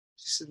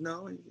she said,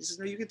 "No." And he says,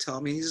 "No, you can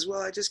tell me." He says,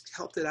 "Well, I just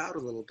helped it out a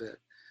little bit."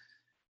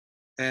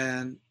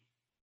 And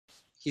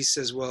he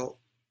says, "Well,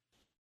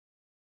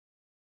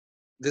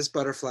 this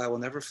butterfly will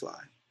never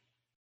fly,"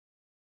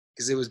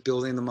 because it was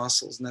building the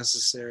muscles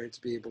necessary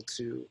to be able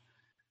to.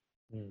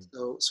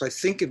 So I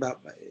think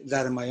about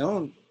that in my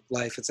own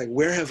life. It's like,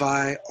 where have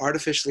I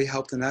artificially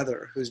helped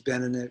another who's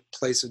been in a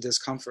place of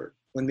discomfort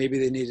when maybe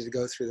they needed to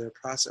go through their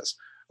process?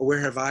 Or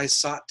where have I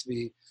sought to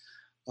be,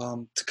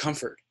 to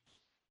comfort,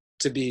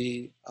 to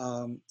be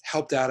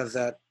helped out of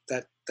that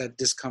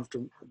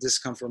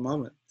discomfort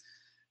moment?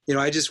 You know,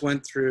 I just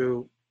went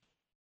through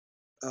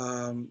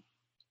 2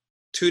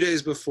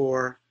 days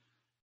before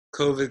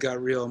COVID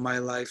got real, my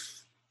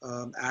life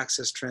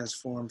access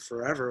transformed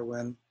forever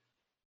when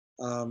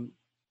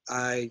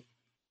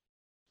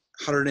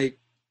 108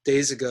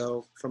 days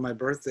ago from my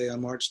birthday on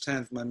March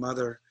 10th, my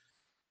mother,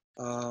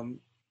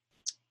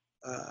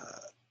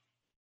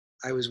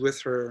 I was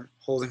with her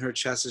holding her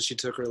chest as she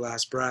took her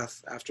last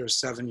breath after a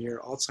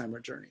 7-year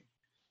Alzheimer's journey.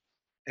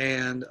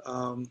 And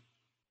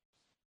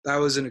that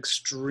was an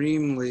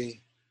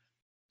extremely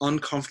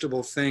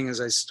uncomfortable thing as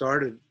I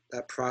started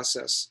that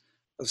process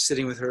of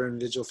sitting with her in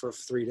vigil for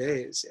 3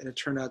 days. And it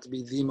turned out to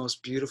be the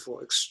most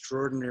beautiful,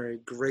 extraordinary,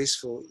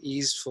 graceful,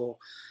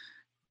 easeful,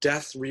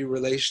 death-free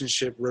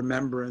relationship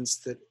remembrance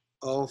that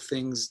all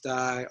things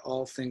die,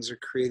 all things are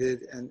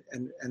created, and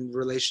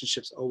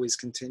relationships always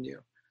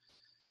continue.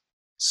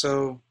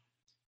 So,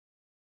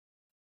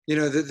 you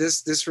know,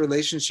 this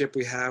relationship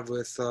we have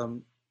with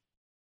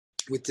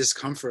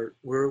discomfort,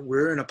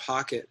 we're in a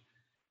pocket,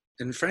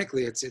 and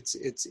frankly, it's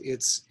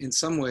in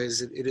some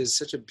ways it is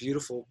such a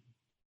beautiful,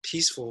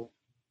 peaceful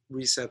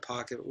reset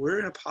pocket. We're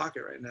in a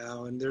pocket right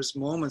now, and there's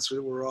moments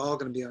where we're all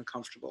going to be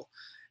uncomfortable,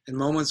 and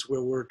moments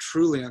where we're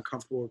truly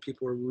uncomfortable, where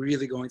people are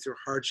really going through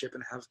hardship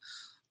and have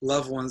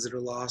loved ones that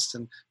are lost,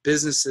 and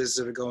businesses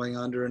that are going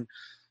under, and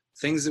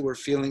things that we're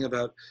feeling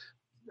about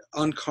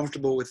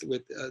uncomfortable with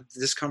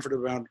discomfort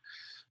around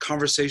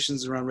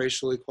conversations around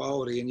racial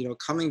equality, and, you know,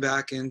 coming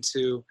back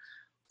into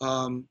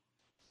you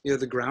know,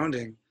 the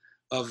grounding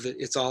of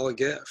it's all a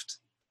gift,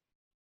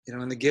 you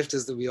know, and the gift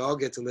is that we all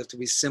get to live, to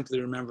we simply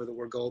remember that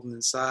we're golden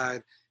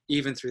inside,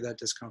 even through that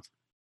discomfort.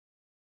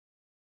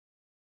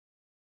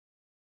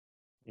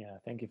 Yeah,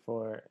 thank you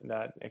for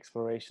that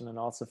exploration, and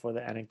also for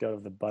the anecdote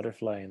of the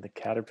butterfly and the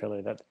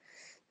caterpillar. That's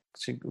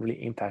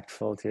really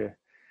impactful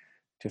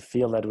to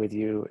feel that with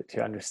you,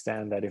 to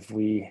understand that if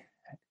we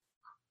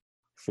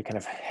kind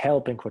of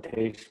help, in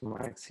quotation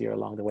marks here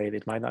along the way,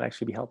 it might not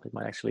actually be help. It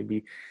might actually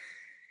be,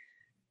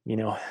 you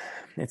know,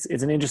 it's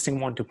an interesting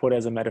one to put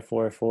as a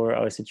metaphor for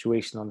our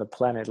situation on the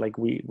planet. Like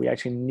we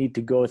actually need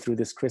to go through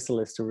this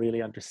chrysalis to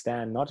really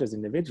understand, not just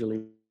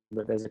individually,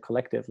 but as a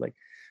collective, like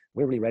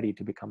we're really ready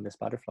to become this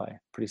butterfly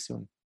pretty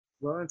soon.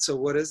 Well, and so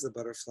what is the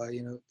butterfly?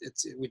 You know,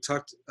 we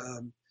talked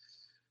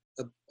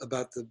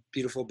about the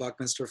beautiful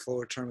Buckminster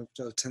Fuller term of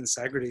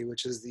tensegrity,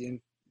 which is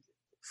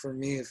for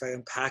me, if I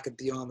unpack it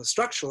beyond the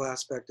structural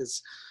aspect,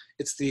 it's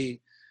the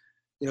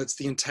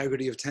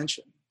integrity of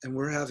tension. And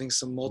we're having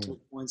some multiple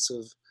points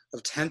of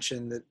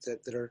tension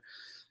that are,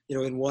 you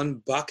know, in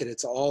one bucket,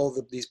 it's all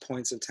these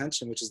points of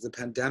tension, which is the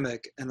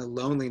pandemic and the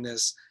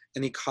loneliness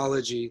and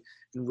ecology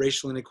and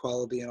racial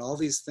inequality and all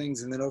these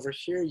things. And then over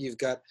here, you've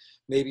got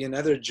maybe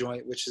another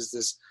joint, which is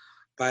this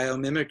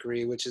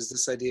biomimicry, which is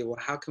this idea, well,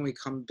 how can we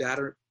come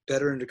better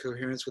into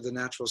coherence with the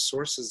natural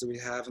sources that we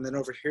have? And then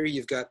over here,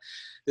 you've got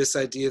this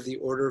idea of the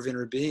order of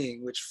inner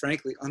being, which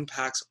frankly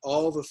unpacks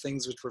all the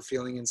things which we're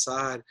feeling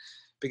inside,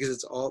 because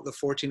it's all the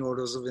 14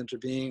 orders of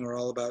interbeing are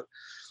all about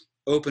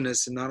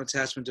openness and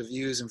non-attachment to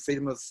views and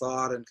freedom of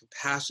thought and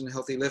compassion and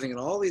healthy living and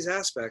all these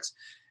aspects.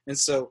 And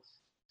so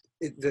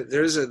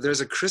there's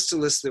a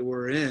chrysalis that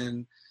we're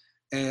in,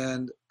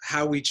 and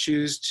how we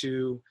choose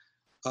to,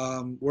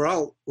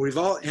 we've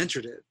all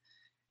entered it.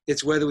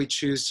 It's whether we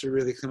choose to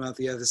really come out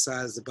the other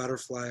side as the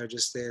butterfly or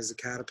just stay as the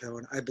caterpillar.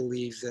 And I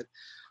believe that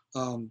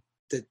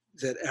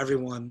that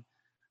everyone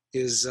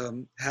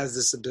has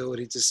this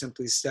ability to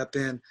simply step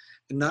in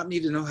and not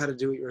need to know how to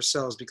do it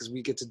yourselves, because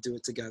we get to do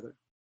it together.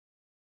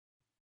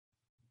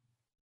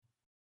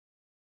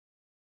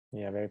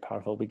 Yeah, very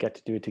powerful. We get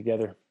to do it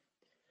together.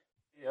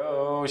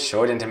 Yo,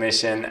 short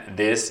intermission.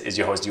 This is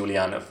your host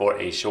Julian for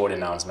a short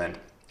announcement.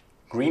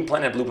 Green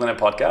Planet Blue Planet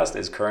podcast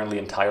is currently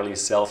entirely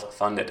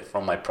self-funded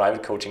from my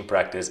private coaching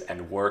practice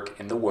and work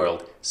in the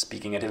world,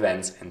 speaking at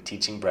events and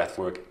teaching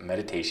breathwork,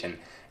 meditation,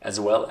 as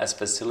well as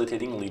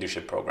facilitating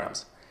leadership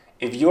programs.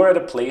 If you're at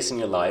a place in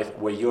your life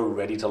where you're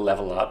ready to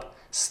level up,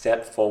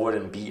 step forward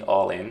and be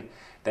all in,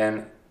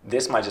 then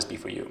this might just be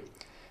for you.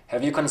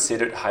 Have you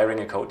considered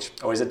hiring a coach,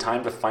 or is it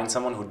time to find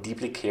someone who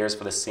deeply cares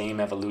for the same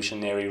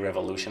evolutionary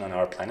revolution on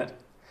our planet?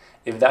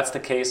 If that's the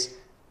case,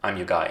 I'm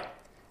your guy.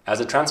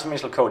 As a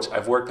transformational coach,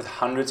 I've worked with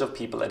hundreds of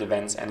people at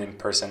events and in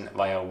person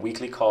via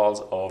weekly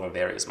calls over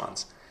various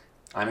months.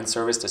 I'm in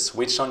service to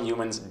switched on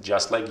humans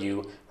just like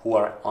you who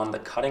are on the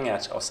cutting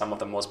edge of some of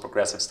the most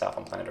progressive stuff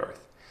on planet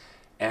Earth.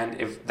 And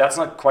if that's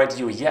not quite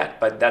you yet,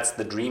 but that's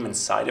the dream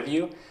inside of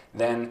you,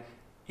 then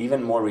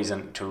even more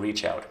reason to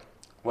reach out.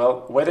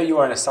 Well, whether you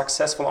are a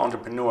successful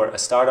entrepreneur, a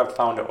startup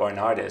founder, or an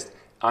artist,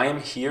 I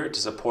am here to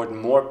support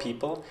more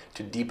people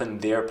to deepen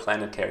their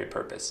planetary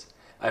purpose.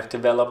 I've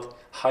developed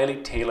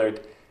highly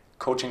tailored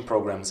coaching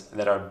programs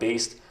that are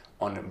based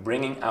on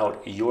bringing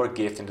out your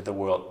gift into the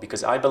world,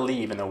 because I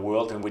believe in a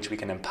world in which we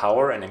can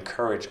empower and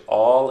encourage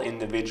all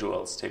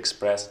individuals to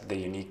express their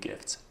unique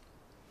gifts.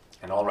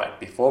 And all right,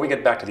 before we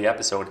get back to the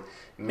episode,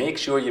 make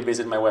sure you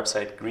visit my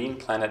website,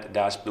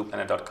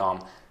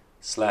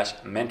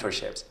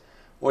 greenplanet-blueplanet.com/mentorships,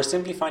 or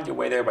simply find your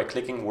way there by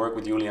clicking Work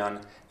with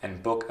Julian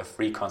and book a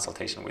free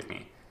consultation with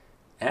me.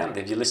 And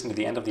if you listen to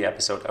the end of the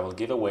episode, I will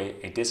give away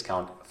a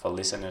discount for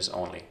listeners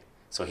only.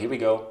 So here we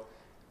go.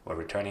 We're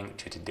returning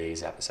to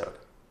today's episode.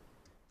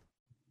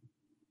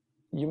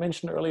 You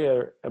mentioned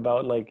earlier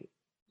about like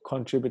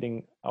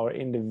contributing our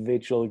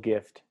individual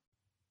gift,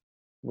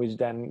 which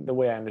then, the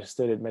way I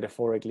understood it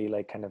metaphorically,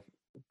 like kind of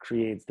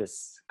creates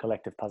this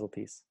collective puzzle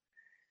piece.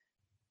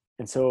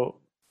 And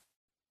so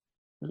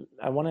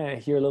I want to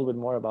hear a little bit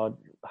more about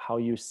how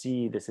you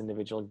see this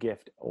individual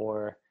gift,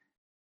 or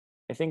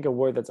I think a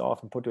word that's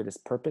often put to it is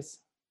purpose.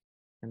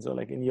 And so,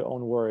 like, in your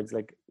own words,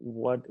 like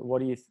what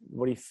do you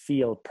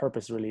feel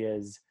purpose really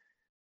is,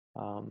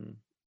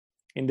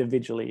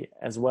 individually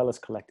as well as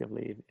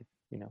collectively? If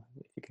you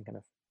can kind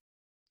of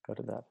go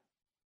to that.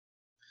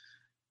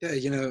 Yeah,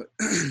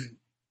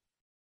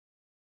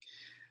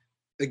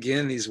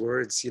 again, these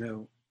words,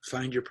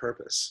 find your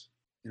purpose.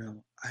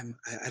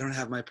 I don't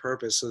have my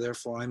purpose, so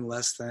therefore I'm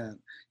less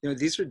than.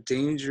 These are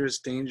dangerous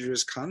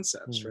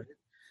concepts, right?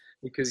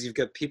 Because you've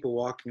got people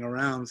walking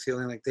around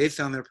feeling like they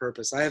found their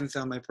purpose. I haven't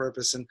found my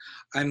purpose, and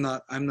I'm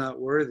not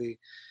worthy.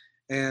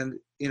 And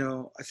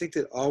I think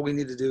that all we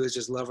need to do is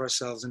just love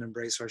ourselves and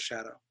embrace our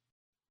shadow,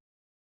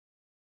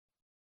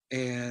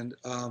 and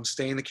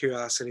stay in the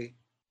curiosity,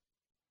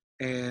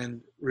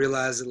 and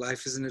realize that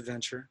life is an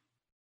adventure,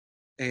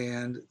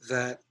 and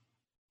that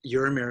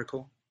you're a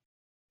miracle,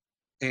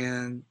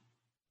 and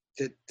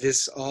that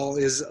this all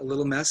is a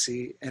little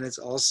messy, and it's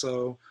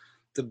also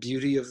the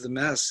beauty of the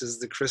mess is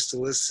the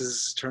chrysalis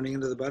is turning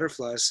into the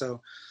butterfly.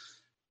 So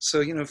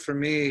for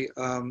me,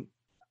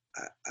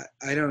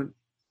 I don't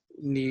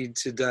need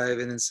to dive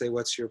in and say,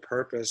 what's your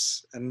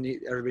purpose? And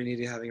everybody need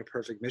to having a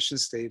perfect mission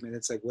statement.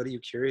 It's like, what are you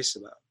curious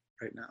about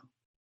right now?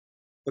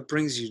 What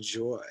brings you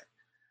joy?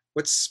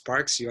 What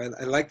sparks you?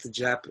 I like the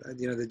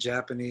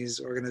Japanese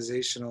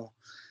organizational,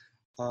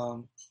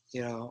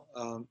 Ikigai?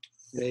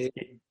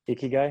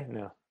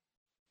 No.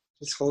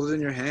 Just hold it in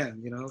your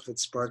hand. If it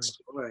sparks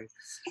joy,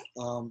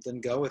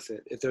 then go with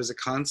it. If there's a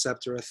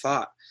concept or a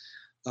thought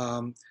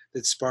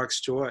that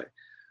sparks joy,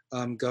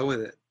 go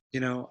with it.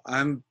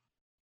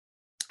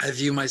 I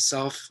view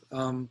myself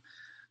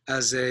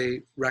as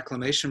a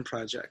reclamation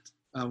project.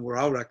 We're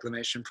all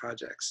reclamation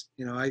projects.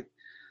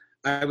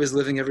 I was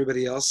living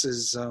everybody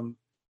else's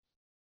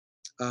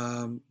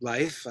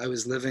life. I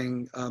was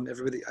living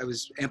I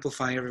was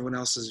amplifying everyone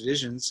else's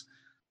visions.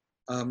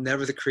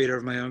 Never the creator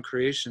of my own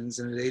creations.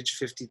 And at age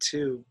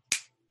 52,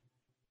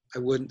 I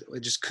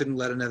just couldn't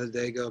let another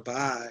day go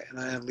by. And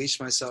I unleashed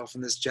myself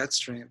in this jet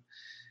stream.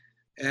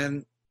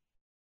 And,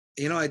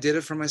 I did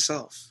it for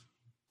myself.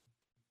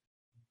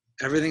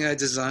 Everything I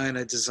designed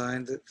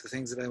the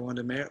things that I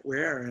wanted to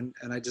wear, and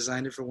I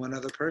designed it for one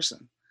other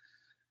person.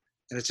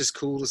 And it's just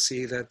cool to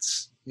see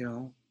that's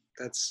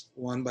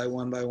one by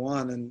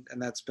one. And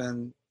that's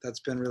been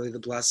really the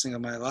blessing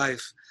of my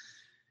life.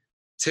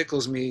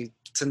 Tickles me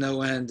to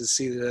no end to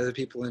see that other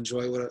people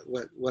enjoy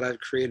what I've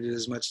created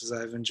as much as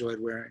I've enjoyed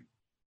wearing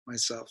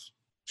myself.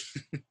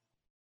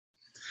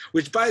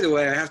 Which, by the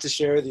way, I have to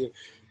share with you,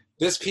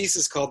 this piece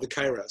is called the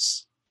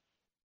Kairos.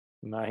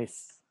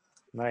 Nice.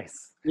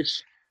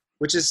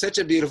 Which is such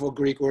a beautiful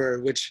Greek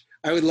word, which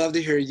I would love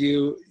to hear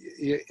you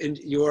in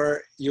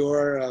your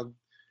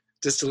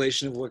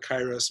distillation of what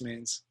Kairos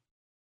means.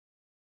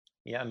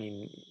 Yeah, I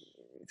mean,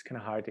 it's kind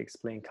of hard to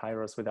explain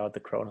Kairos without the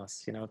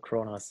Chronos.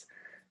 Chronos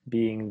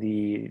being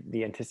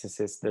the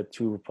antithesis, the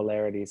two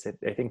polarities.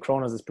 I think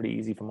Chronos is pretty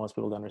easy for most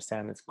people to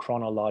understand. It's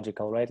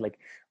chronological, right? Like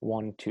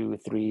 1, 2,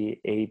 3,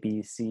 A,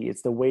 B, C.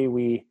 It's the way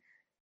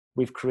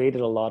we've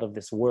created a lot of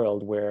this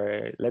world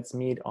where let's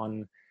meet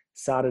on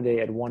Saturday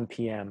at 1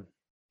 p.m.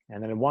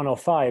 And then at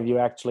 1:05, you're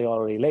actually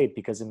already late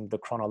because in the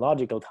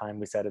chronological time,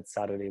 we said it's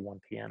Saturday,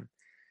 1 p.m.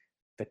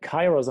 The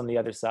Kairos on the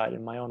other side,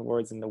 in my own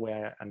words and the way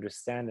I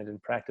understand it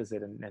and practice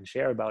it and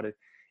share about it,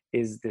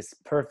 is this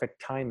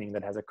perfect timing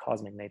that has a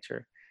cosmic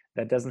nature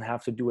that doesn't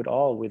have to do it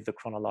all with the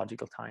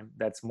chronological time.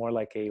 That's more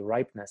like a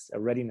ripeness, a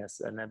readiness,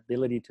 an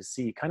ability to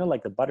see, kind of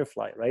like the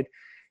butterfly, right?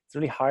 It's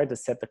really hard to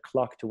set the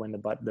clock to when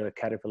the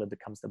caterpillar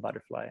becomes the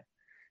butterfly.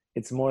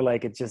 It's more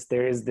like it's just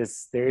there is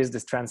this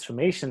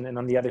transformation, and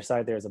on the other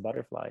side there's a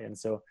butterfly. And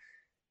so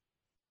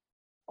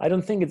I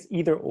don't think it's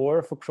either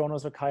or for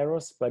Chronos or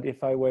Kairos, but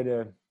if I were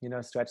to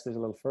stretch this a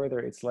little further,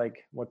 it's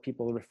like what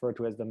people refer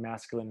to as the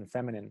masculine and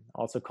feminine.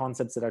 Also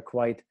concepts that are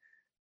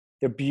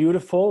they're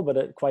beautiful,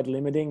 but quite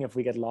limiting if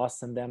we get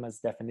lost in them as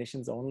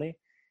definitions only.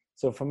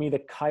 So for me, the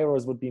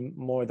Kairos would be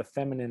more the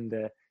feminine,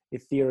 the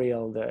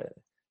ethereal, the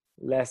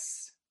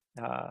less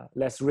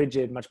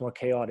rigid, much more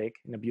chaotic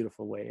in a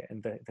beautiful way.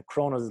 And the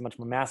Chronos is much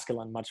more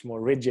masculine, much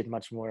more rigid,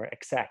 much more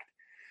exact.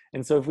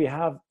 And so if we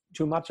have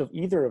too much of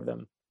either of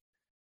them,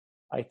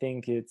 I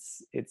think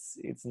it's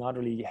not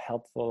really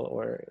helpful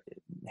or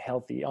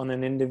healthy on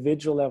an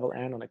individual level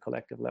and on a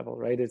collective level,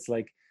 right? It's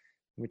like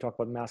when we talk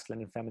about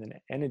masculine and feminine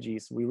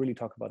energies, we really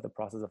talk about the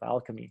process of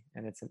alchemy,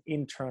 and it's an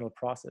internal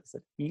process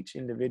that each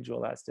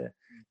individual has to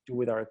do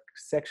with our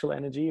sexual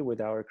energy,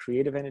 with our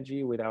creative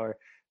energy, with our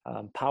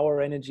power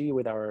energy,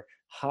 with our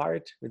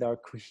heart, with our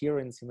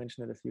coherence. You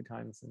mentioned it a few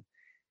times. And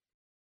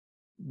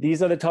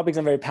these are the topics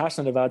I'm very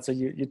passionate about. So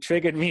you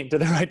triggered me into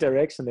the right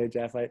direction there,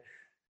 Jeff.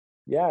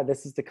 Yeah,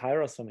 this is the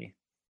Kairos for me.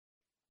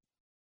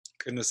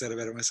 Couldn't have said it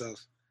better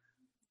myself.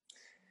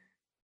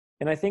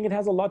 And I think it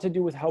has a lot to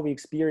do with how we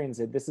experience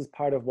it. This is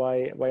part of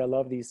why I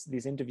love these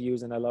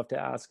interviews, and I love to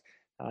ask,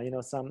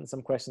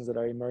 some questions that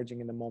are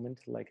emerging in the moment,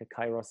 like a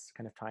Kairos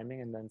kind of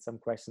timing, and then some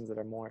questions that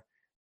are more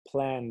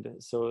planned.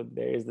 So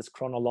there is this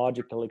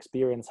chronological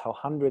experience, how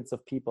hundreds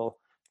of people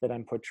that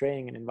I'm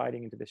portraying and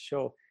inviting into the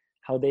show,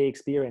 how they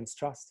experience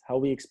trust, how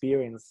we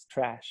experience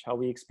trash, how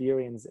we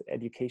experience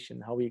education,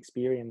 how we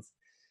experience,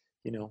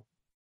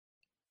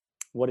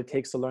 what it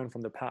takes to learn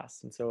from the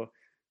past. And so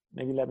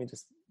maybe let me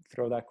just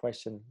throw that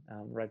question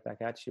right back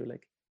at you.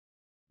 Like,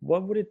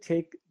 what would it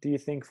take, do you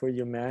think, for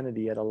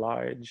humanity at a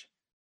large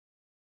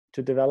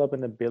to develop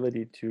an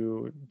ability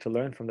to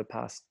learn from the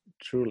past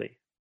truly,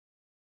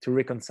 to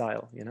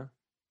reconcile, I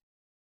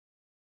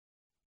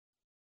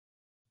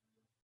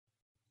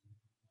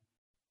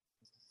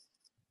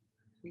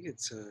think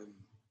it's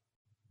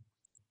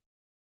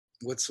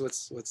what's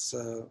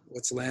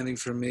landing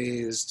for me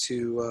is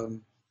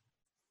to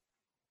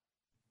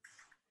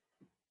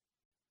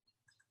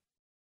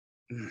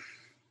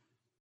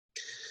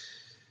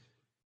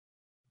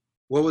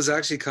what was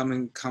actually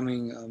coming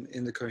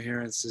into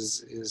coherence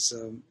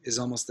is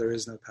almost there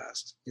is no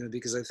past,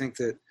 because I think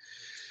that,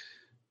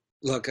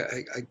 look,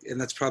 I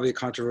and that's probably a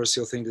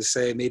controversial thing to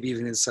say, maybe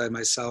even inside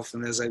myself.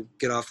 And as I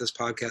get off this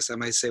podcast, I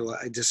might say, well,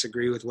 I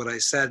disagree with what I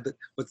said.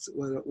 But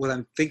what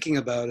I'm thinking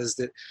about is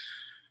that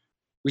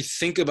we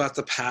think about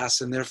the past,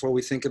 and therefore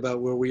we think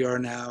about where we are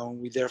now, and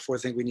we therefore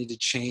think we need to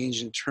change,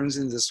 and it turns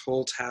into this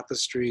whole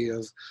tapestry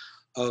of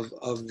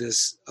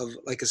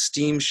like a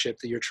steamship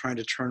that you're trying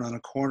to turn on a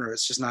corner.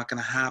 It's just not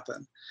going to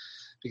happen,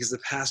 because the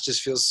past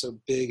just feels so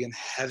big and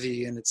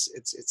heavy, and it's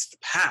the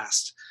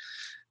past.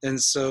 And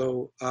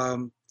so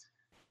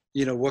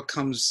what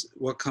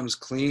comes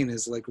clean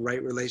is like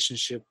right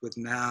relationship with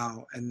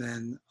now, and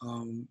then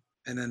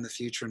the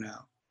future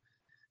now,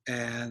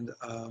 and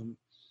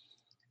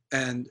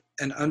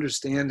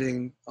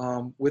understanding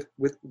with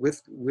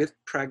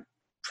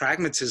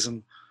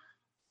pragmatism,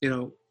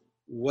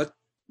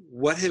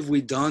 what have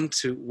we done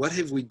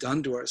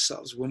to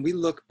ourselves when we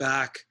look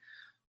back.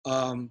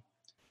 I'd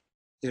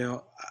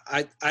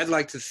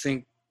like to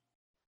think,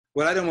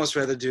 what I'd almost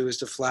rather do is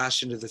to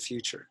flash into the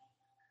future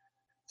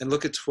and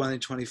look at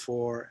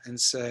 2024 and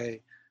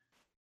say,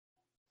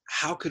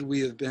 how could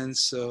we have been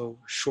so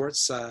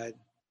short-sighted,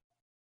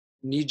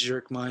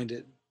 knee-jerk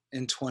minded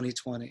in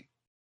 2020?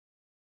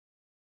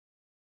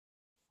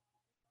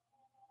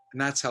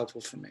 And that's helpful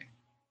for me,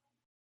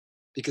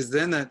 because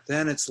then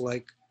it's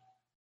like,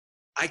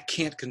 I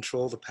can't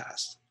control the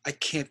past. I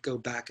can't go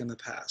back in the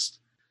past.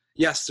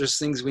 Yes, there's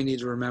things we need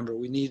to remember.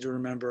 We need to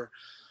remember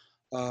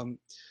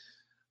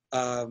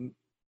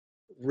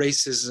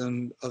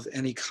racism of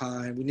any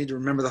kind. We need to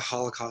remember the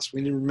Holocaust.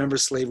 We need to remember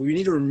slavery. We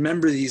need to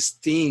remember these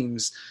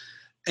themes.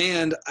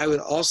 And I would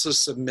also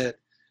submit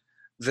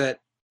that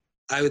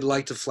I would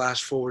like to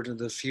flash forward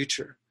into the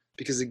future,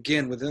 because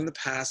again, within the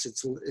past,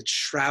 it's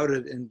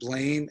shrouded in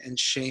blame and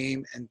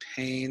shame and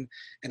pain,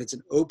 and it's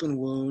an open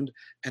wound,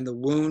 and the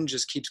wound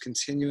just keeps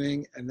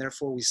continuing, and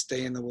therefore we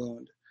stay in the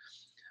wound,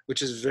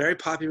 which is a very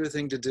popular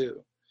thing to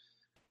do.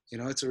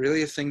 It's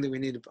really a thing that we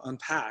need to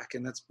unpack,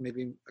 and that's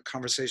maybe a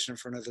conversation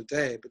for another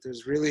day. But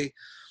there's really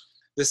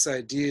this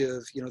idea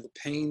of, the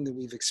pain that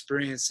we've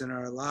experienced in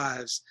our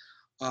lives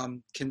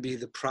can be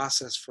the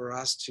process for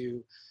us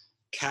to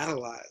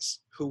catalyze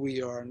who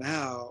we are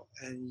now,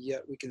 and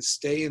yet we can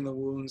stay in the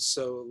wound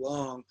so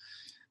long.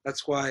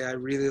 That's why I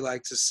really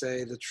like to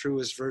say the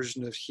truest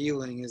version of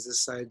healing is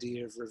this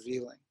idea of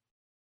revealing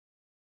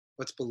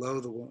what's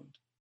below the wound,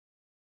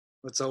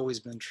 what's always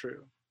been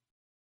true.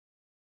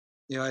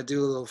 I do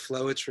a little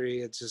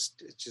flowetry.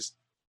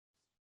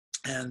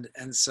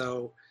 And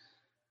so,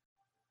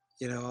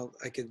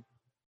 I could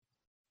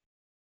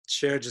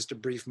share just a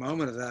brief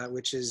moment of that,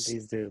 which is,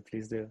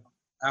 please do.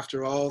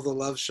 After all the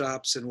love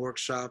shops and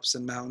workshops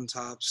and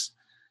mountaintops,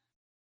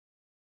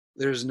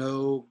 there's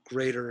no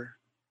greater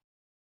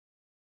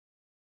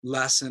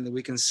lesson that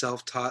we can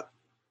self-taught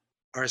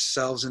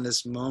ourselves in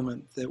this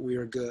moment that we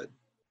are good.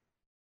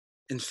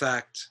 In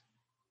fact,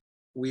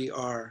 we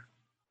are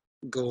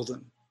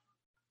golden.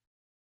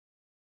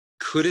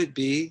 Could it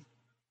be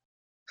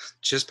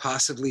just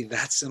possibly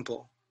that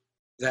simple?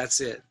 That's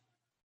it.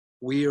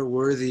 we are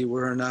worthy,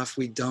 we're enough,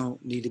 we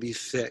don't need to be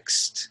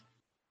fixed.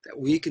 That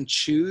we can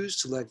choose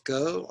to let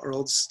go our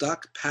old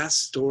stuck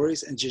past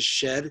stories and just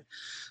shed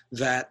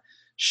that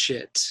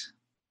shit.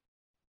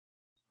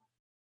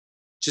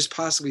 Just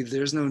possibly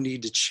there's no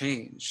need to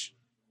change,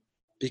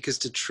 because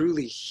to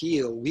truly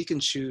heal, we can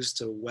choose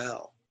to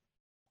well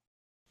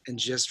and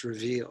just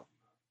reveal.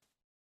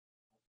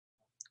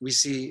 We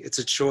see it's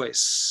a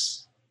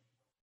choice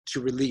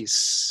to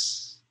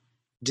release,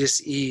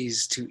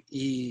 dis-ease to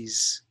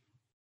ease,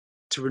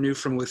 to renew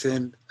from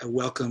within a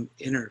welcome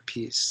inner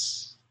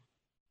peace.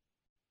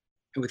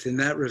 And within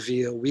that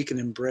reveal, we can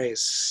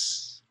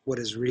embrace what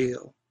is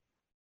real.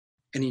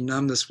 Any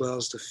numbness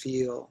wells to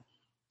feel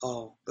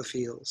all the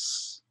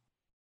feels.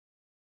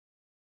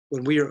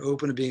 When we are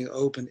open to being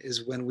open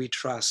is when we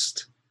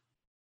trust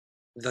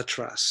the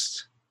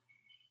trust.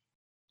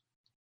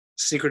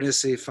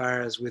 Synchronicity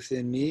fires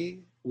within me,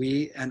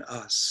 we, and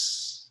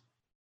us.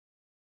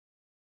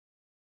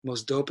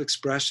 Most dope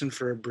expression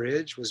for a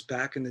bridge was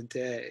back in the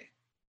day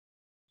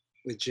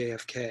with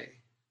JFK.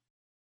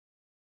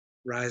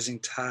 Rising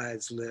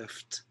tides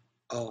lift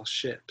all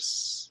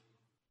ships.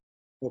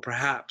 Well,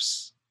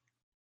 perhaps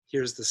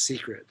here's the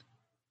secret,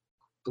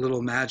 a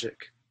little magic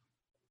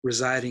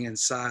residing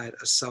inside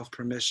a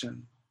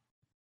self-permission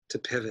to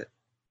pivot.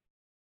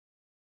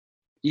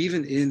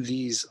 Even in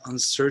these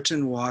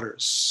uncertain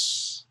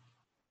waters,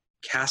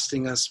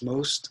 casting us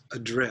most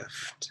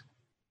adrift,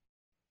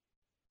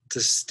 to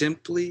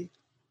simply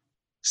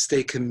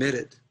stay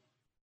committed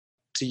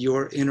to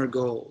your inner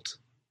gold.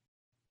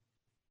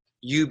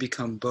 You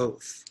become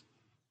both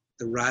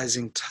the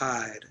rising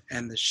tide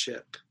and the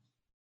ship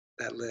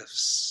that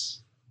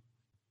lifts.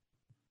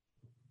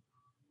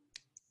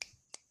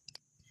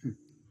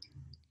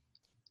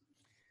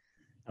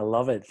 I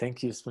love it.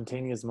 Thank you.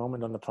 Spontaneous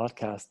moment on the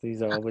podcast.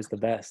 These are always the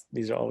best.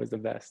 These are always the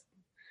best.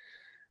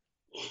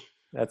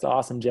 That's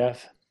awesome,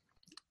 Jeff.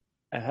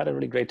 I had a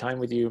really great time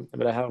with you,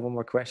 but I have one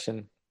more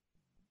question.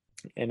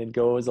 And it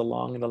goes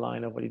along the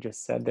line of what you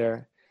just said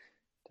there.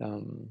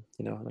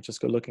 Not just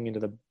go looking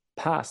into the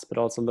past, but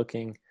also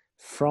looking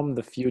from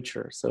the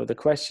future. So the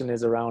question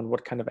is around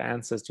what kind of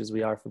ancestors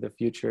we are for the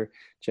future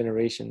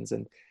generations.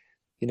 And,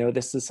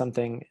 this is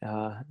something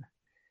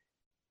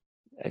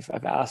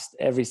I've asked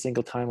every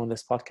single time on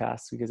this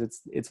podcast, because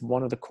it's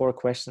one of the core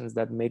questions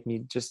that made me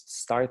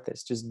just start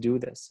this, just do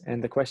this.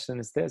 And the question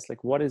is this,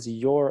 like, what is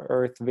your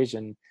earth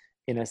vision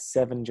in a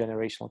 7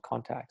 generational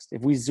context?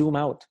 If we zoom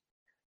out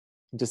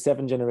into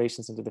 7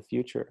 generations into the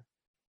future,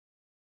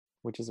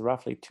 which is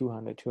roughly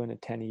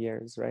 210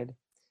 years, right?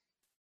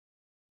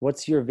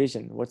 What's your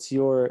vision? What's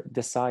your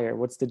desire?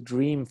 What's the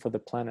dream for the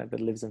planet that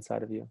lives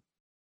inside of you?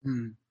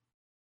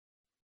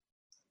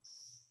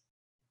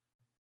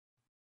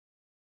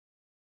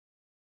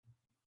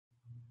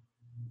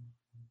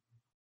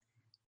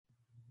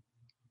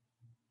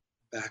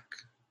 Back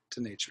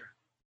to nature.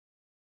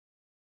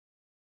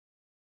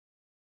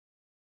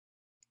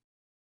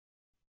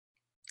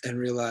 And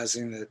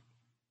realizing that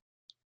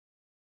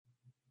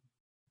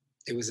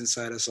it was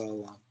inside us all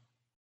along.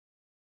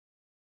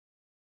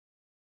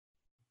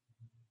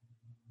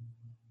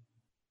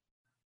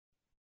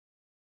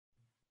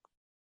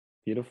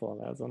 Beautiful.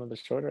 That was one of the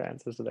shorter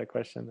answers to that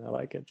question. I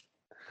like it.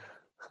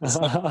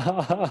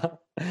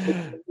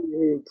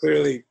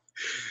 Clearly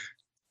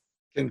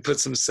can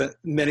put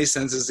many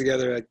sentences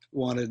together. I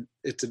wanted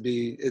it to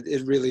be,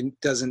 it really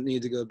doesn't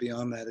need to go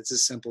beyond that. It's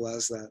as simple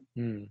as that.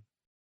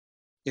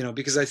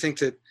 Because I think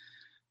that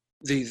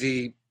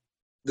the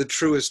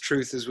truest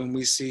truth is when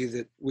we see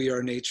that we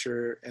are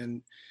nature,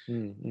 and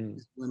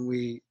when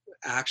we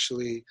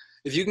actually,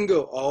 if you can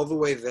go all the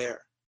way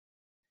there,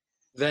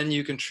 then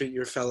you can treat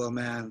your fellow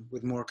man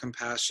with more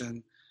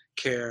compassion,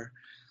 care,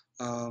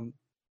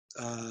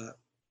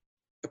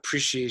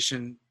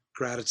 appreciation,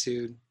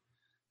 gratitude,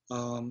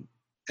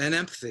 and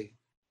empathy.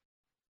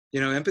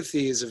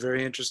 Empathy is a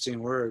very interesting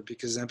word,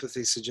 because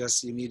empathy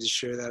suggests you need to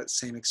share that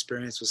same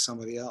experience with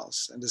somebody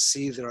else. And to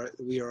see that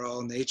we are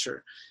all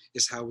nature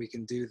is how we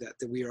can do that,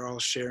 that we are all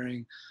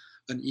sharing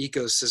an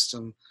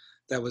ecosystem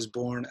that was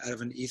born out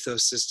of an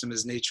ethos system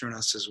as nature and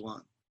us as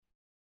one.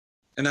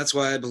 And that's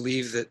why I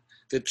believe that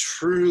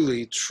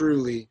truly,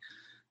 truly,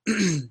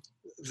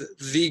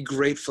 the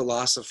great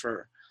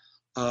philosopher,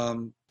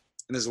 and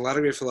there's a lot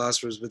of great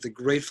philosophers, but the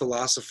great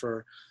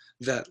philosopher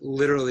that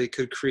literally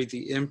could create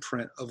the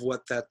imprint of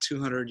what that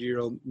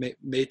 200-year-old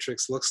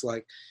matrix looks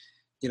like,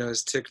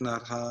 is Thich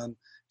Nhat Hanh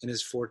and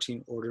his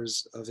 14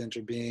 orders of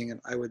interbeing.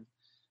 And I would,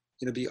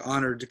 be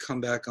honored to come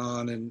back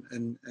on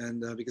and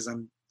because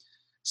I'm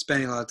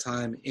spending a lot of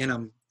time in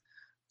them,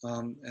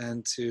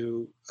 and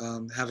to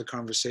have a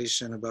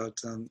conversation about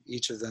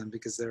each of them,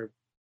 because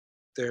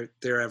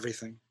they're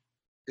everything.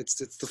 It's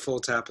the full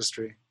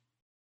tapestry.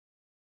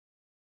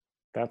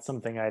 That's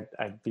something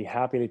I'd be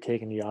happy to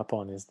take you up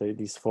on, is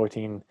these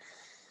 14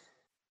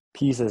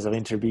 pieces of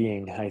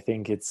interbeing. I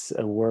think it's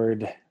a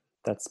word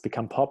that's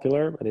become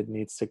popular, but it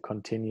needs to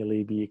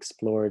continually be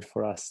explored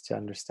for us to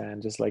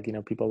understand. Just like,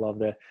 people love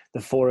the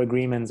 4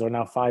 agreements, or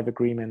now 5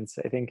 agreements.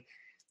 I think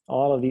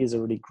all of these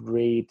are really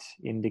great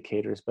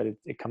indicators, but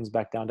it comes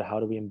back down to how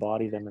do we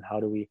embody them and how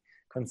do we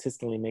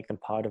consistently make them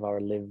part of our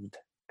lived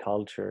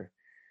culture.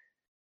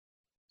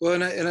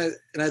 Well, and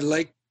I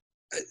like,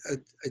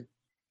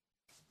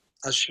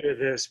 I'll share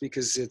this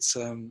because it's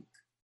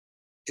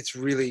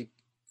really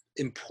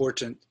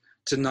important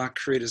to not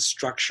create a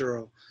structure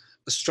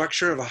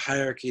of a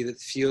hierarchy that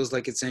feels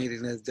like it's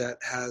anything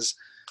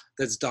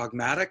that's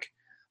dogmatic,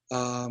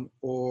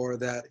 or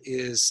that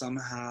is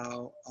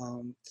somehow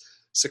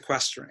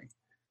sequestering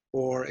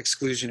or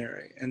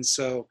exclusionary. And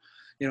so,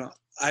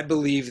 I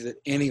believe that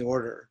any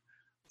order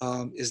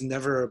is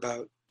never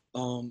about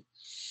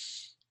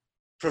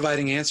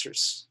providing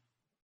answers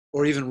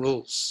or even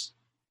rules.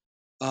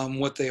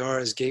 What they are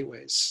is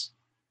gateways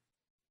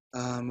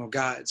or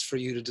guides for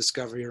you to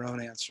discover your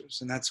own answers.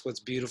 And that's what's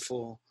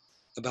beautiful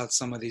about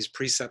some of these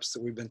precepts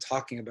that we've been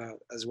talking about,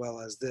 as well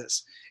as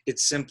this.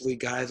 It's simply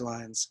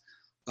guidelines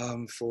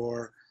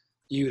for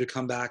you to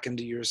come back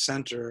into your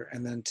center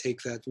and then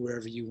take that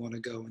wherever you want to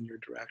go in your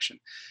direction.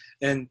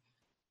 And,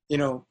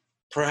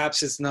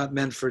 perhaps it's not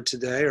meant for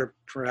today, or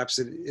perhaps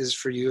it is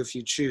for you if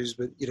you choose,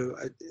 but,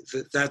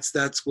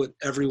 that's what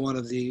every one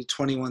of the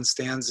 21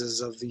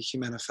 stanzas of the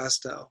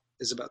Humanifesto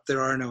is about.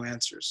 There are no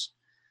answers.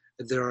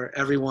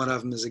 Every one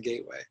of them is a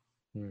gateway.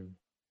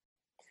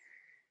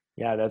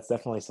 Yeah, that's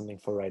definitely something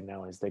for right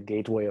now, is the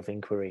gateway of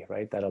inquiry,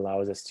 right? That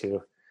allows us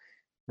to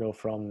go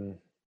from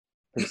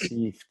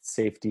perceived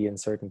safety and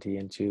certainty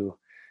into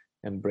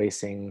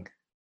embracing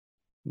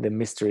the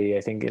mystery.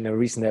 I think in a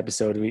recent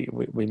episode,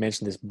 we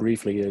mentioned this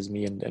briefly. There's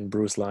me and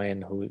Bruce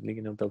Lyon, who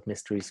built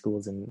mystery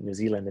schools in New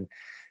Zealand,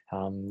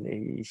 and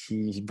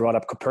he brought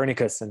up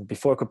Copernicus. And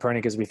before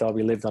Copernicus, we thought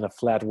we lived on a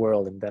flat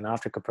world, and then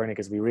after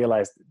Copernicus, we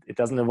realized it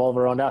doesn't evolve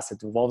around us;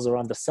 it evolves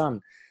around the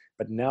sun.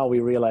 But now we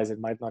realize it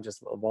might not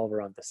just evolve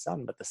around the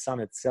sun, but the sun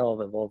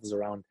itself evolves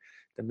around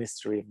the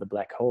mystery of the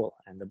black hole,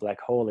 and the black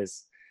hole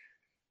is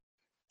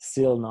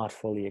still not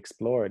fully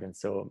explored. And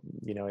so,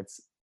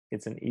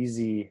 it's an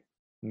easy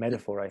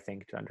metaphor, I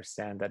think, to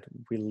understand that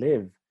we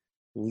live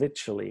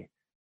literally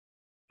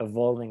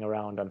evolving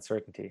around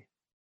uncertainty.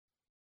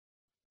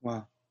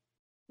 Wow.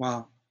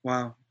 Well,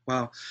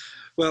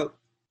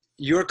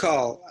 your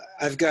call.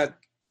 I've got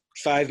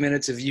 5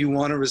 minutes. If you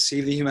want to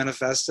receive the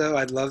Humanifesto,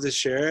 I'd love to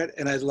share it.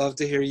 And I'd love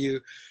to hear you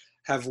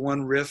have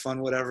one riff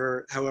on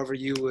however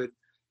you would.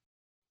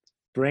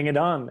 Bring it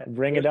on.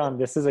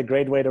 This is a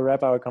great way to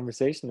wrap our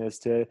conversation, is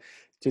to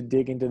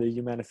dig into the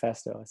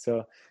Humanifesto.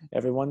 So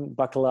everyone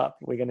buckle up.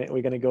 We're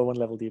gonna go one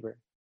level deeper.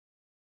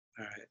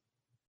 All right.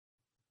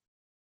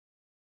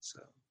 So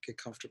get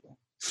comfortable.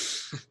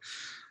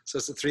 So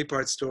it's a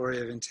 3-part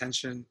story of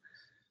intention,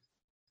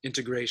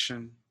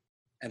 integration,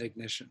 and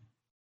ignition.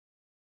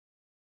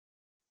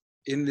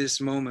 In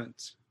this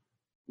moment,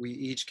 we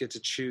each get to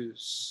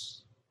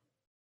choose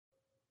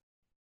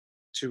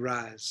to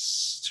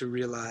rise, to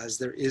realize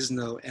there is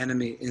no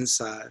enemy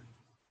inside.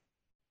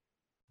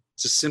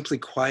 To simply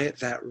quiet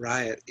that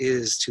riot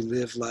is to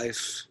live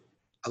life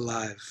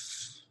alive.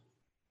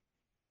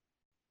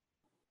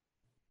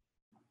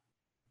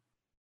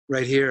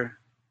 Right here,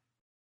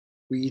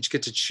 we each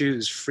get to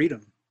choose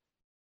freedom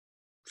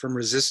from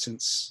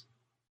resistance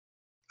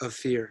of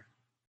fear.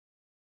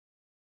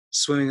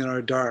 Swimming in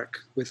our dark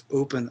with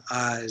open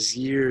eyes,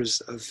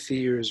 years of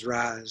fears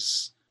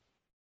rise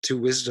to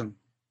wisdom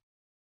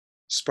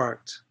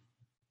sparked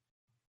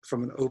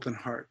from an open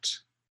heart.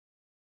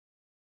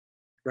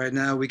 Right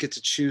now, we get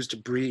to choose to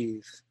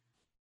breathe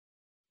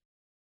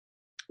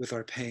with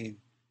our pain.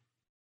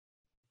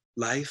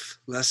 Life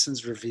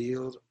lessons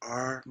revealed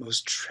are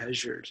most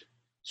treasured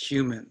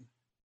human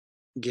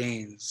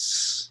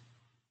gains.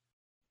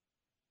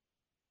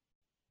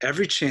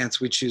 Every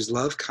chance we choose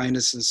love,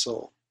 kindness, and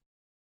soul,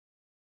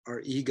 our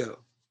ego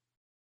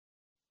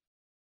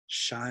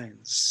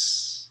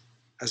shines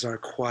as our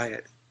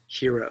quiet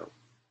hero.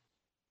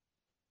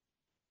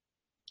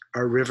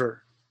 Our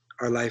river,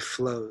 our life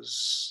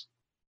flows,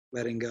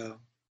 letting go.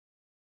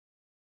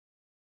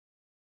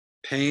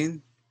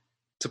 Pain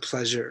to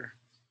pleasure,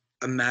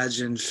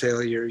 imagined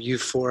failure,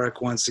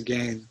 euphoric once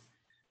again.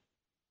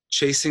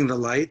 Chasing the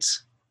light,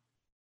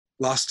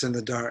 lost in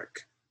the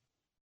dark.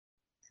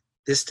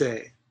 This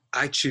day,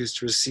 I choose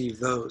to receive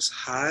those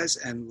highs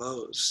and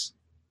lows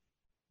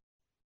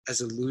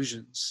as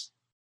illusions,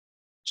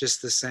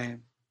 just the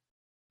same.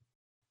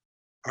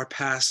 Our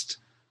past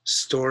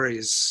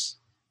stories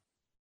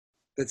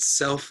that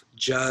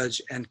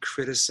self-judge and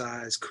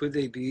criticize, could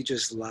they be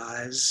just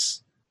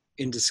lies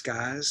in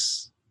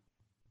disguise?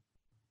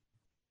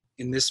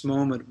 In this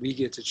moment, we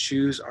get to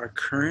choose our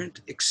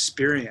current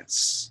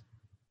experience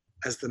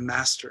as the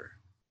master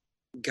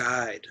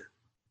guide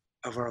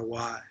of our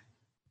why.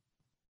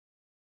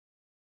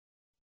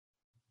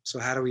 So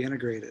how do we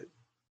integrate it?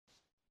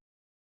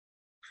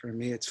 For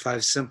me, it's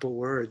 5 simple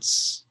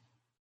words.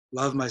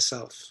 Love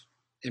myself,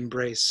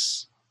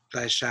 embrace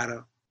thy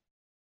shadow.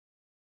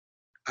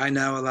 I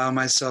now allow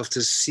myself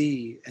to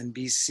see and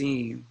be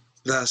seen.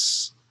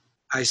 Thus,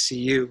 I see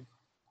you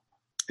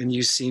and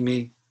you see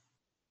me.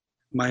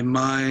 My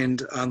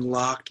mind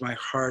unlocked, my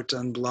heart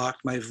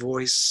unblocked, my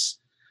voice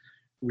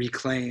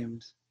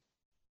reclaimed.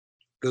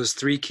 Those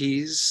 3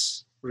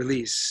 keys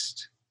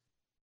released.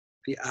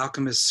 The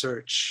alchemist's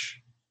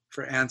search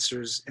for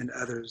answers in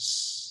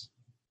others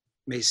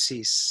may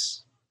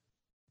cease,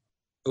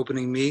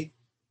 opening me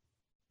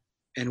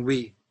and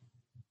we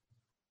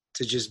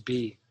to just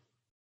be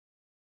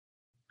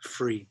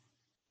free.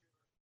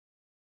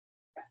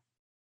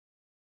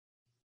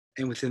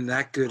 And within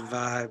that good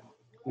vibe,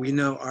 we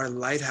know our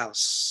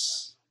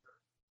lighthouse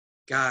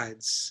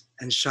guides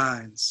and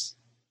shines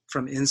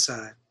from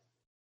inside.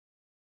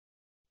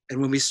 And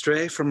when we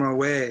stray from our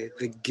way,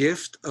 the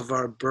gift of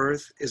our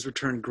birth is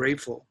returned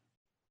grateful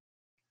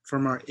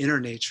from our inner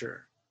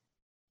nature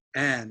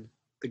and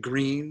the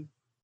green,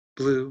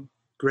 blue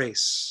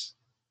grace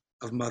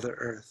of Mother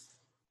Earth.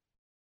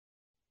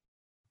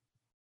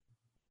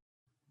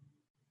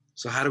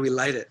 So how do we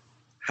light it?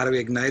 How do we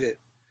ignite it?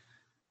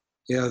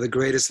 You know, the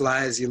greatest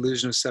lie is the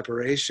illusion of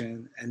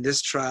separation. And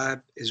this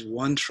tribe is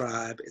one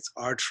tribe. It's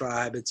our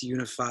tribe. It's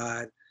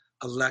unified,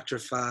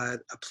 electrified,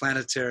 a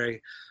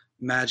planetary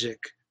magic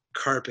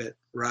carpet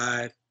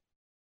ride.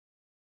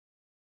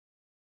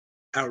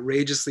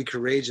 Outrageously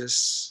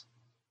courageous.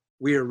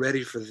 We are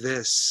ready for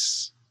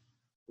this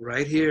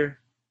right here,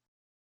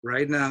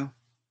 right now,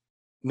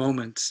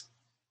 moment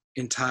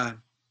in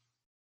time.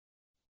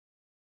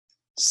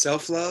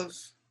 Self-love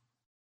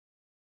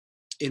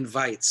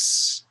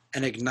invites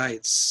and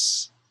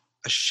ignites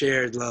a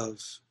shared love.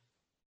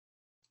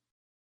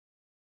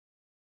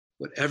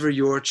 Whatever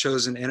your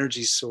chosen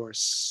energy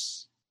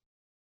source,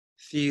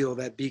 feel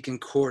that beacon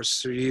course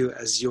through you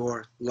as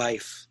your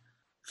life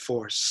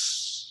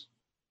force.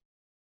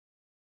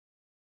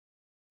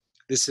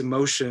 This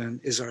emotion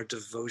is our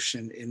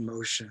devotion in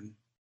motion.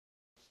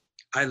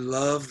 I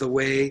love the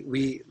way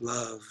we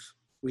love.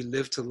 We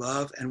live to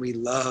love and we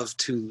love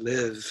to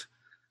live.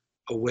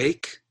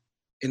 Awake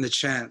in the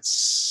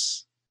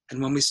chance.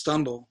 And when we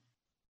stumble,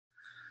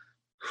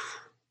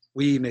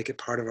 we make it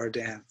part of our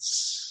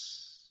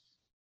dance.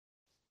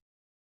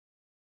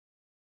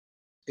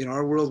 In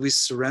our world, we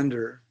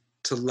surrender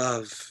to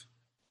love.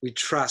 We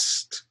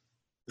trust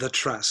the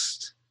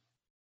trust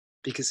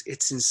because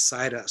it's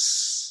inside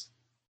us,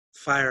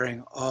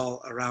 firing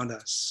all around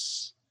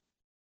us.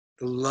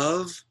 The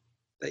love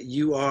that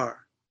you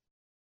are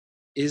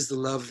is the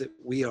love that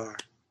we are.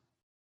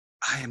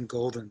 I am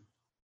golden.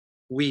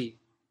 We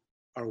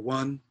are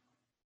one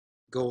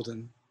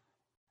golden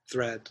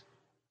thread.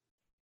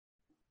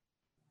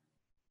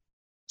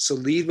 So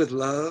lead with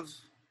love,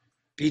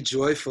 be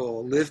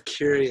joyful, live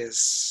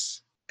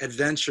curious,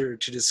 adventure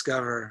to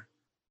discover,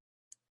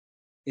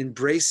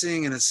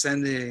 embracing and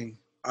ascending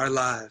our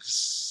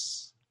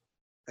lives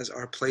as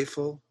our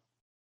playful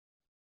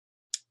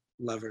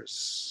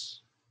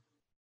lovers.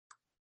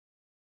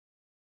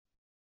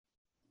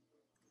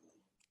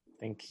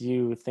 Thank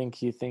you,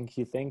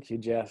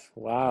 Jeff.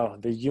 Wow,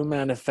 the You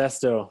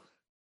Manifesto.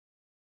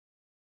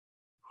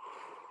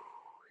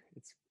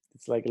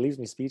 It's like, it leaves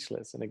me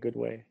speechless in a good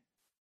way.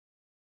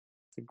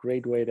 It's a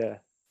great way to,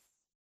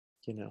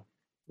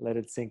 let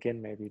it sink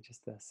in, maybe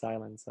just the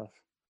silence of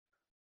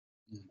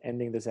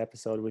ending this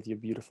episode with your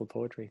beautiful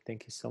poetry.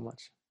 Thank you so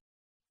much.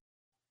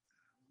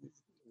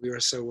 We are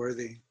so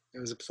worthy. It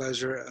was a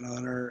pleasure, an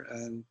honor,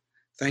 and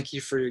thank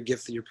you for your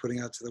gift that you're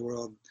putting out to the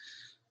world.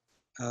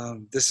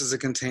 This is a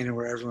container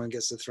where everyone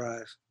gets to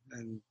thrive,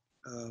 and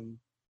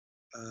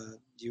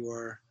you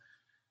are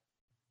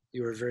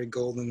very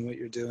golden in what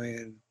you're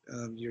doing,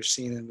 and you're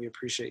seen, and we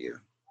appreciate you.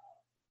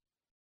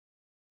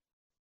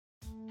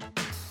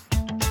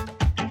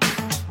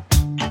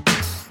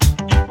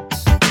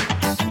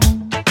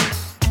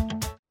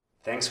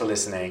 Thanks for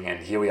listening, and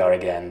here we are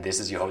again. This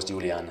is your host,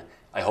 Julian.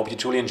 I hope you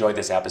truly enjoyed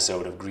this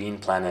episode of Green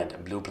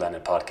Planet, Blue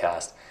Planet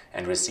podcast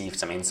and received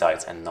some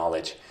insights and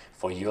knowledge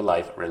for your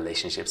life,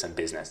 relationships, and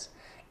business.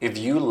 If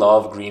you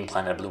love Green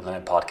Planet, Blue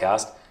Planet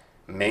podcast,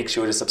 make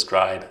sure to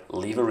subscribe,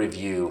 leave a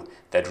review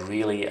that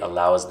really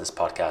allows this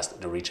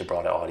podcast to reach a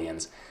broader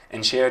audience,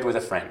 and share it with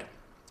a friend.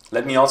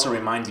 Let me also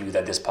remind you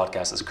that this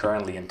podcast is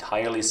currently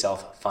entirely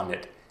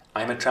self-funded.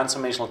 I'm a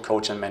transformational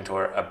coach and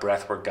mentor, a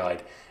breathwork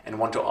guide, and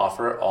want to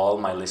offer all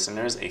my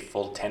listeners a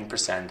full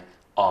 10%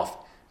 off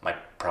my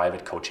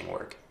private coaching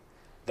work.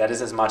 That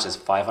is as much as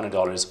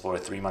 $500 for a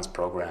 3-month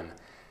program,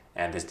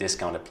 and this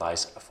discount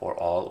applies for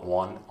all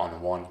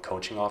one-on-one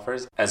coaching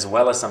offers, as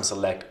well as some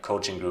select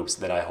coaching groups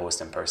that I host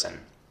in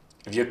person.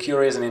 If you're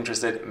curious and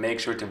interested, make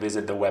sure to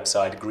visit the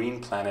website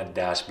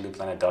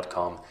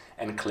greenplanet-blueplanet.com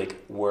and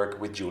click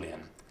Work with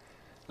Julian.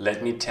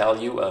 Let me tell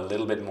you a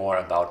little bit more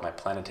about my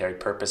planetary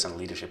purpose and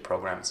leadership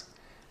programs.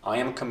 I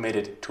am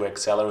committed to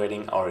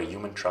accelerating our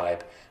human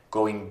tribe,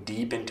 going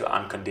deep into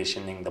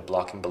unconditioning the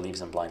blocking beliefs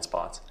and blind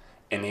spots,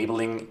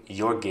 enabling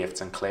your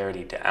gifts and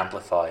clarity to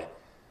amplify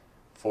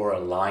for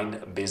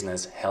aligned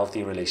business,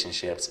 healthy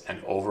relationships,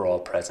 and overall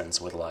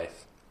presence with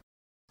life.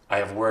 I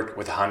have worked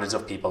with hundreds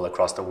of people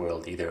across the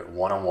world, either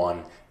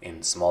one-on-one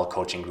in small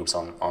coaching groups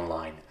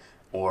online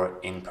or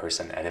in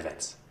person at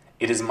events.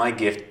 It is my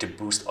gift to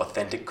boost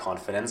authentic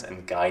confidence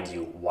and guide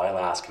you while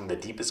asking the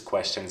deepest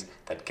questions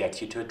that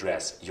get you to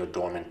address your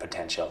dormant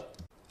potential.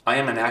 I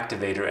am an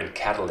activator and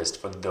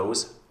catalyst for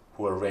those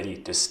who are ready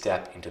to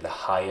step into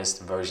the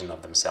highest version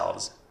of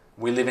themselves.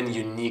 We live in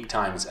unique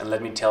times, and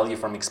let me tell you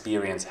from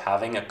experience,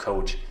 having a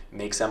coach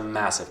makes a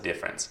massive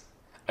difference.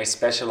 I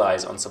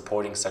specialize on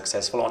supporting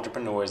successful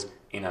entrepreneurs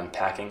in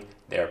unpacking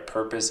their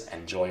purpose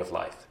and joy of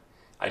life.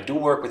 I do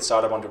work with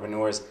startup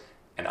entrepreneurs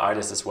and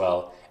artists as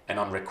well, and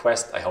on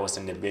request I host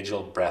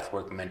individual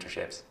breathwork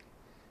mentorships.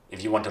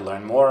 If you want to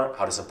learn more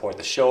how to support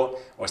the show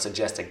or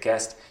suggest a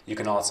guest, you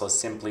can also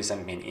simply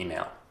send me an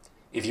email.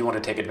 If you want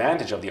to take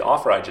advantage of the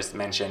offer I just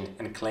mentioned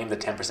and claim the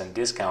 10%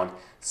 discount,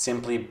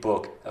 simply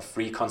book a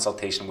free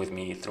consultation with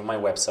me through my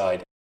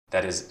website,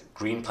 that is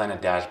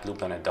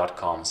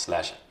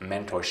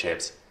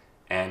greenplanet-blueplanet.com/mentorships,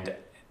 and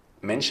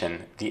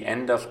mention the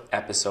end of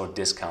episode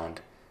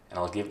discount, and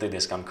I'll give the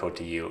discount code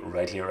to you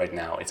right here, right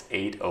now. It's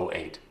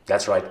 808.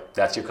 That's right,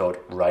 that's your code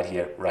right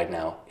here, right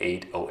now,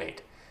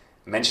 808.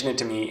 Mention it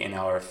to me in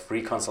our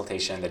free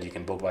consultation that you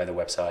can book via the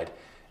website,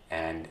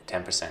 and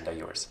 10% are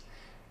yours.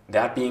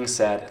 That being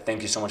said,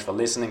 thank you so much for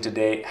listening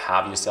today.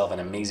 Have yourself an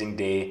amazing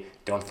day.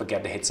 Don't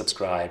forget to hit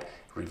subscribe,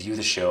 review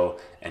the show,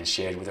 and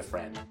share it with a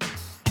friend.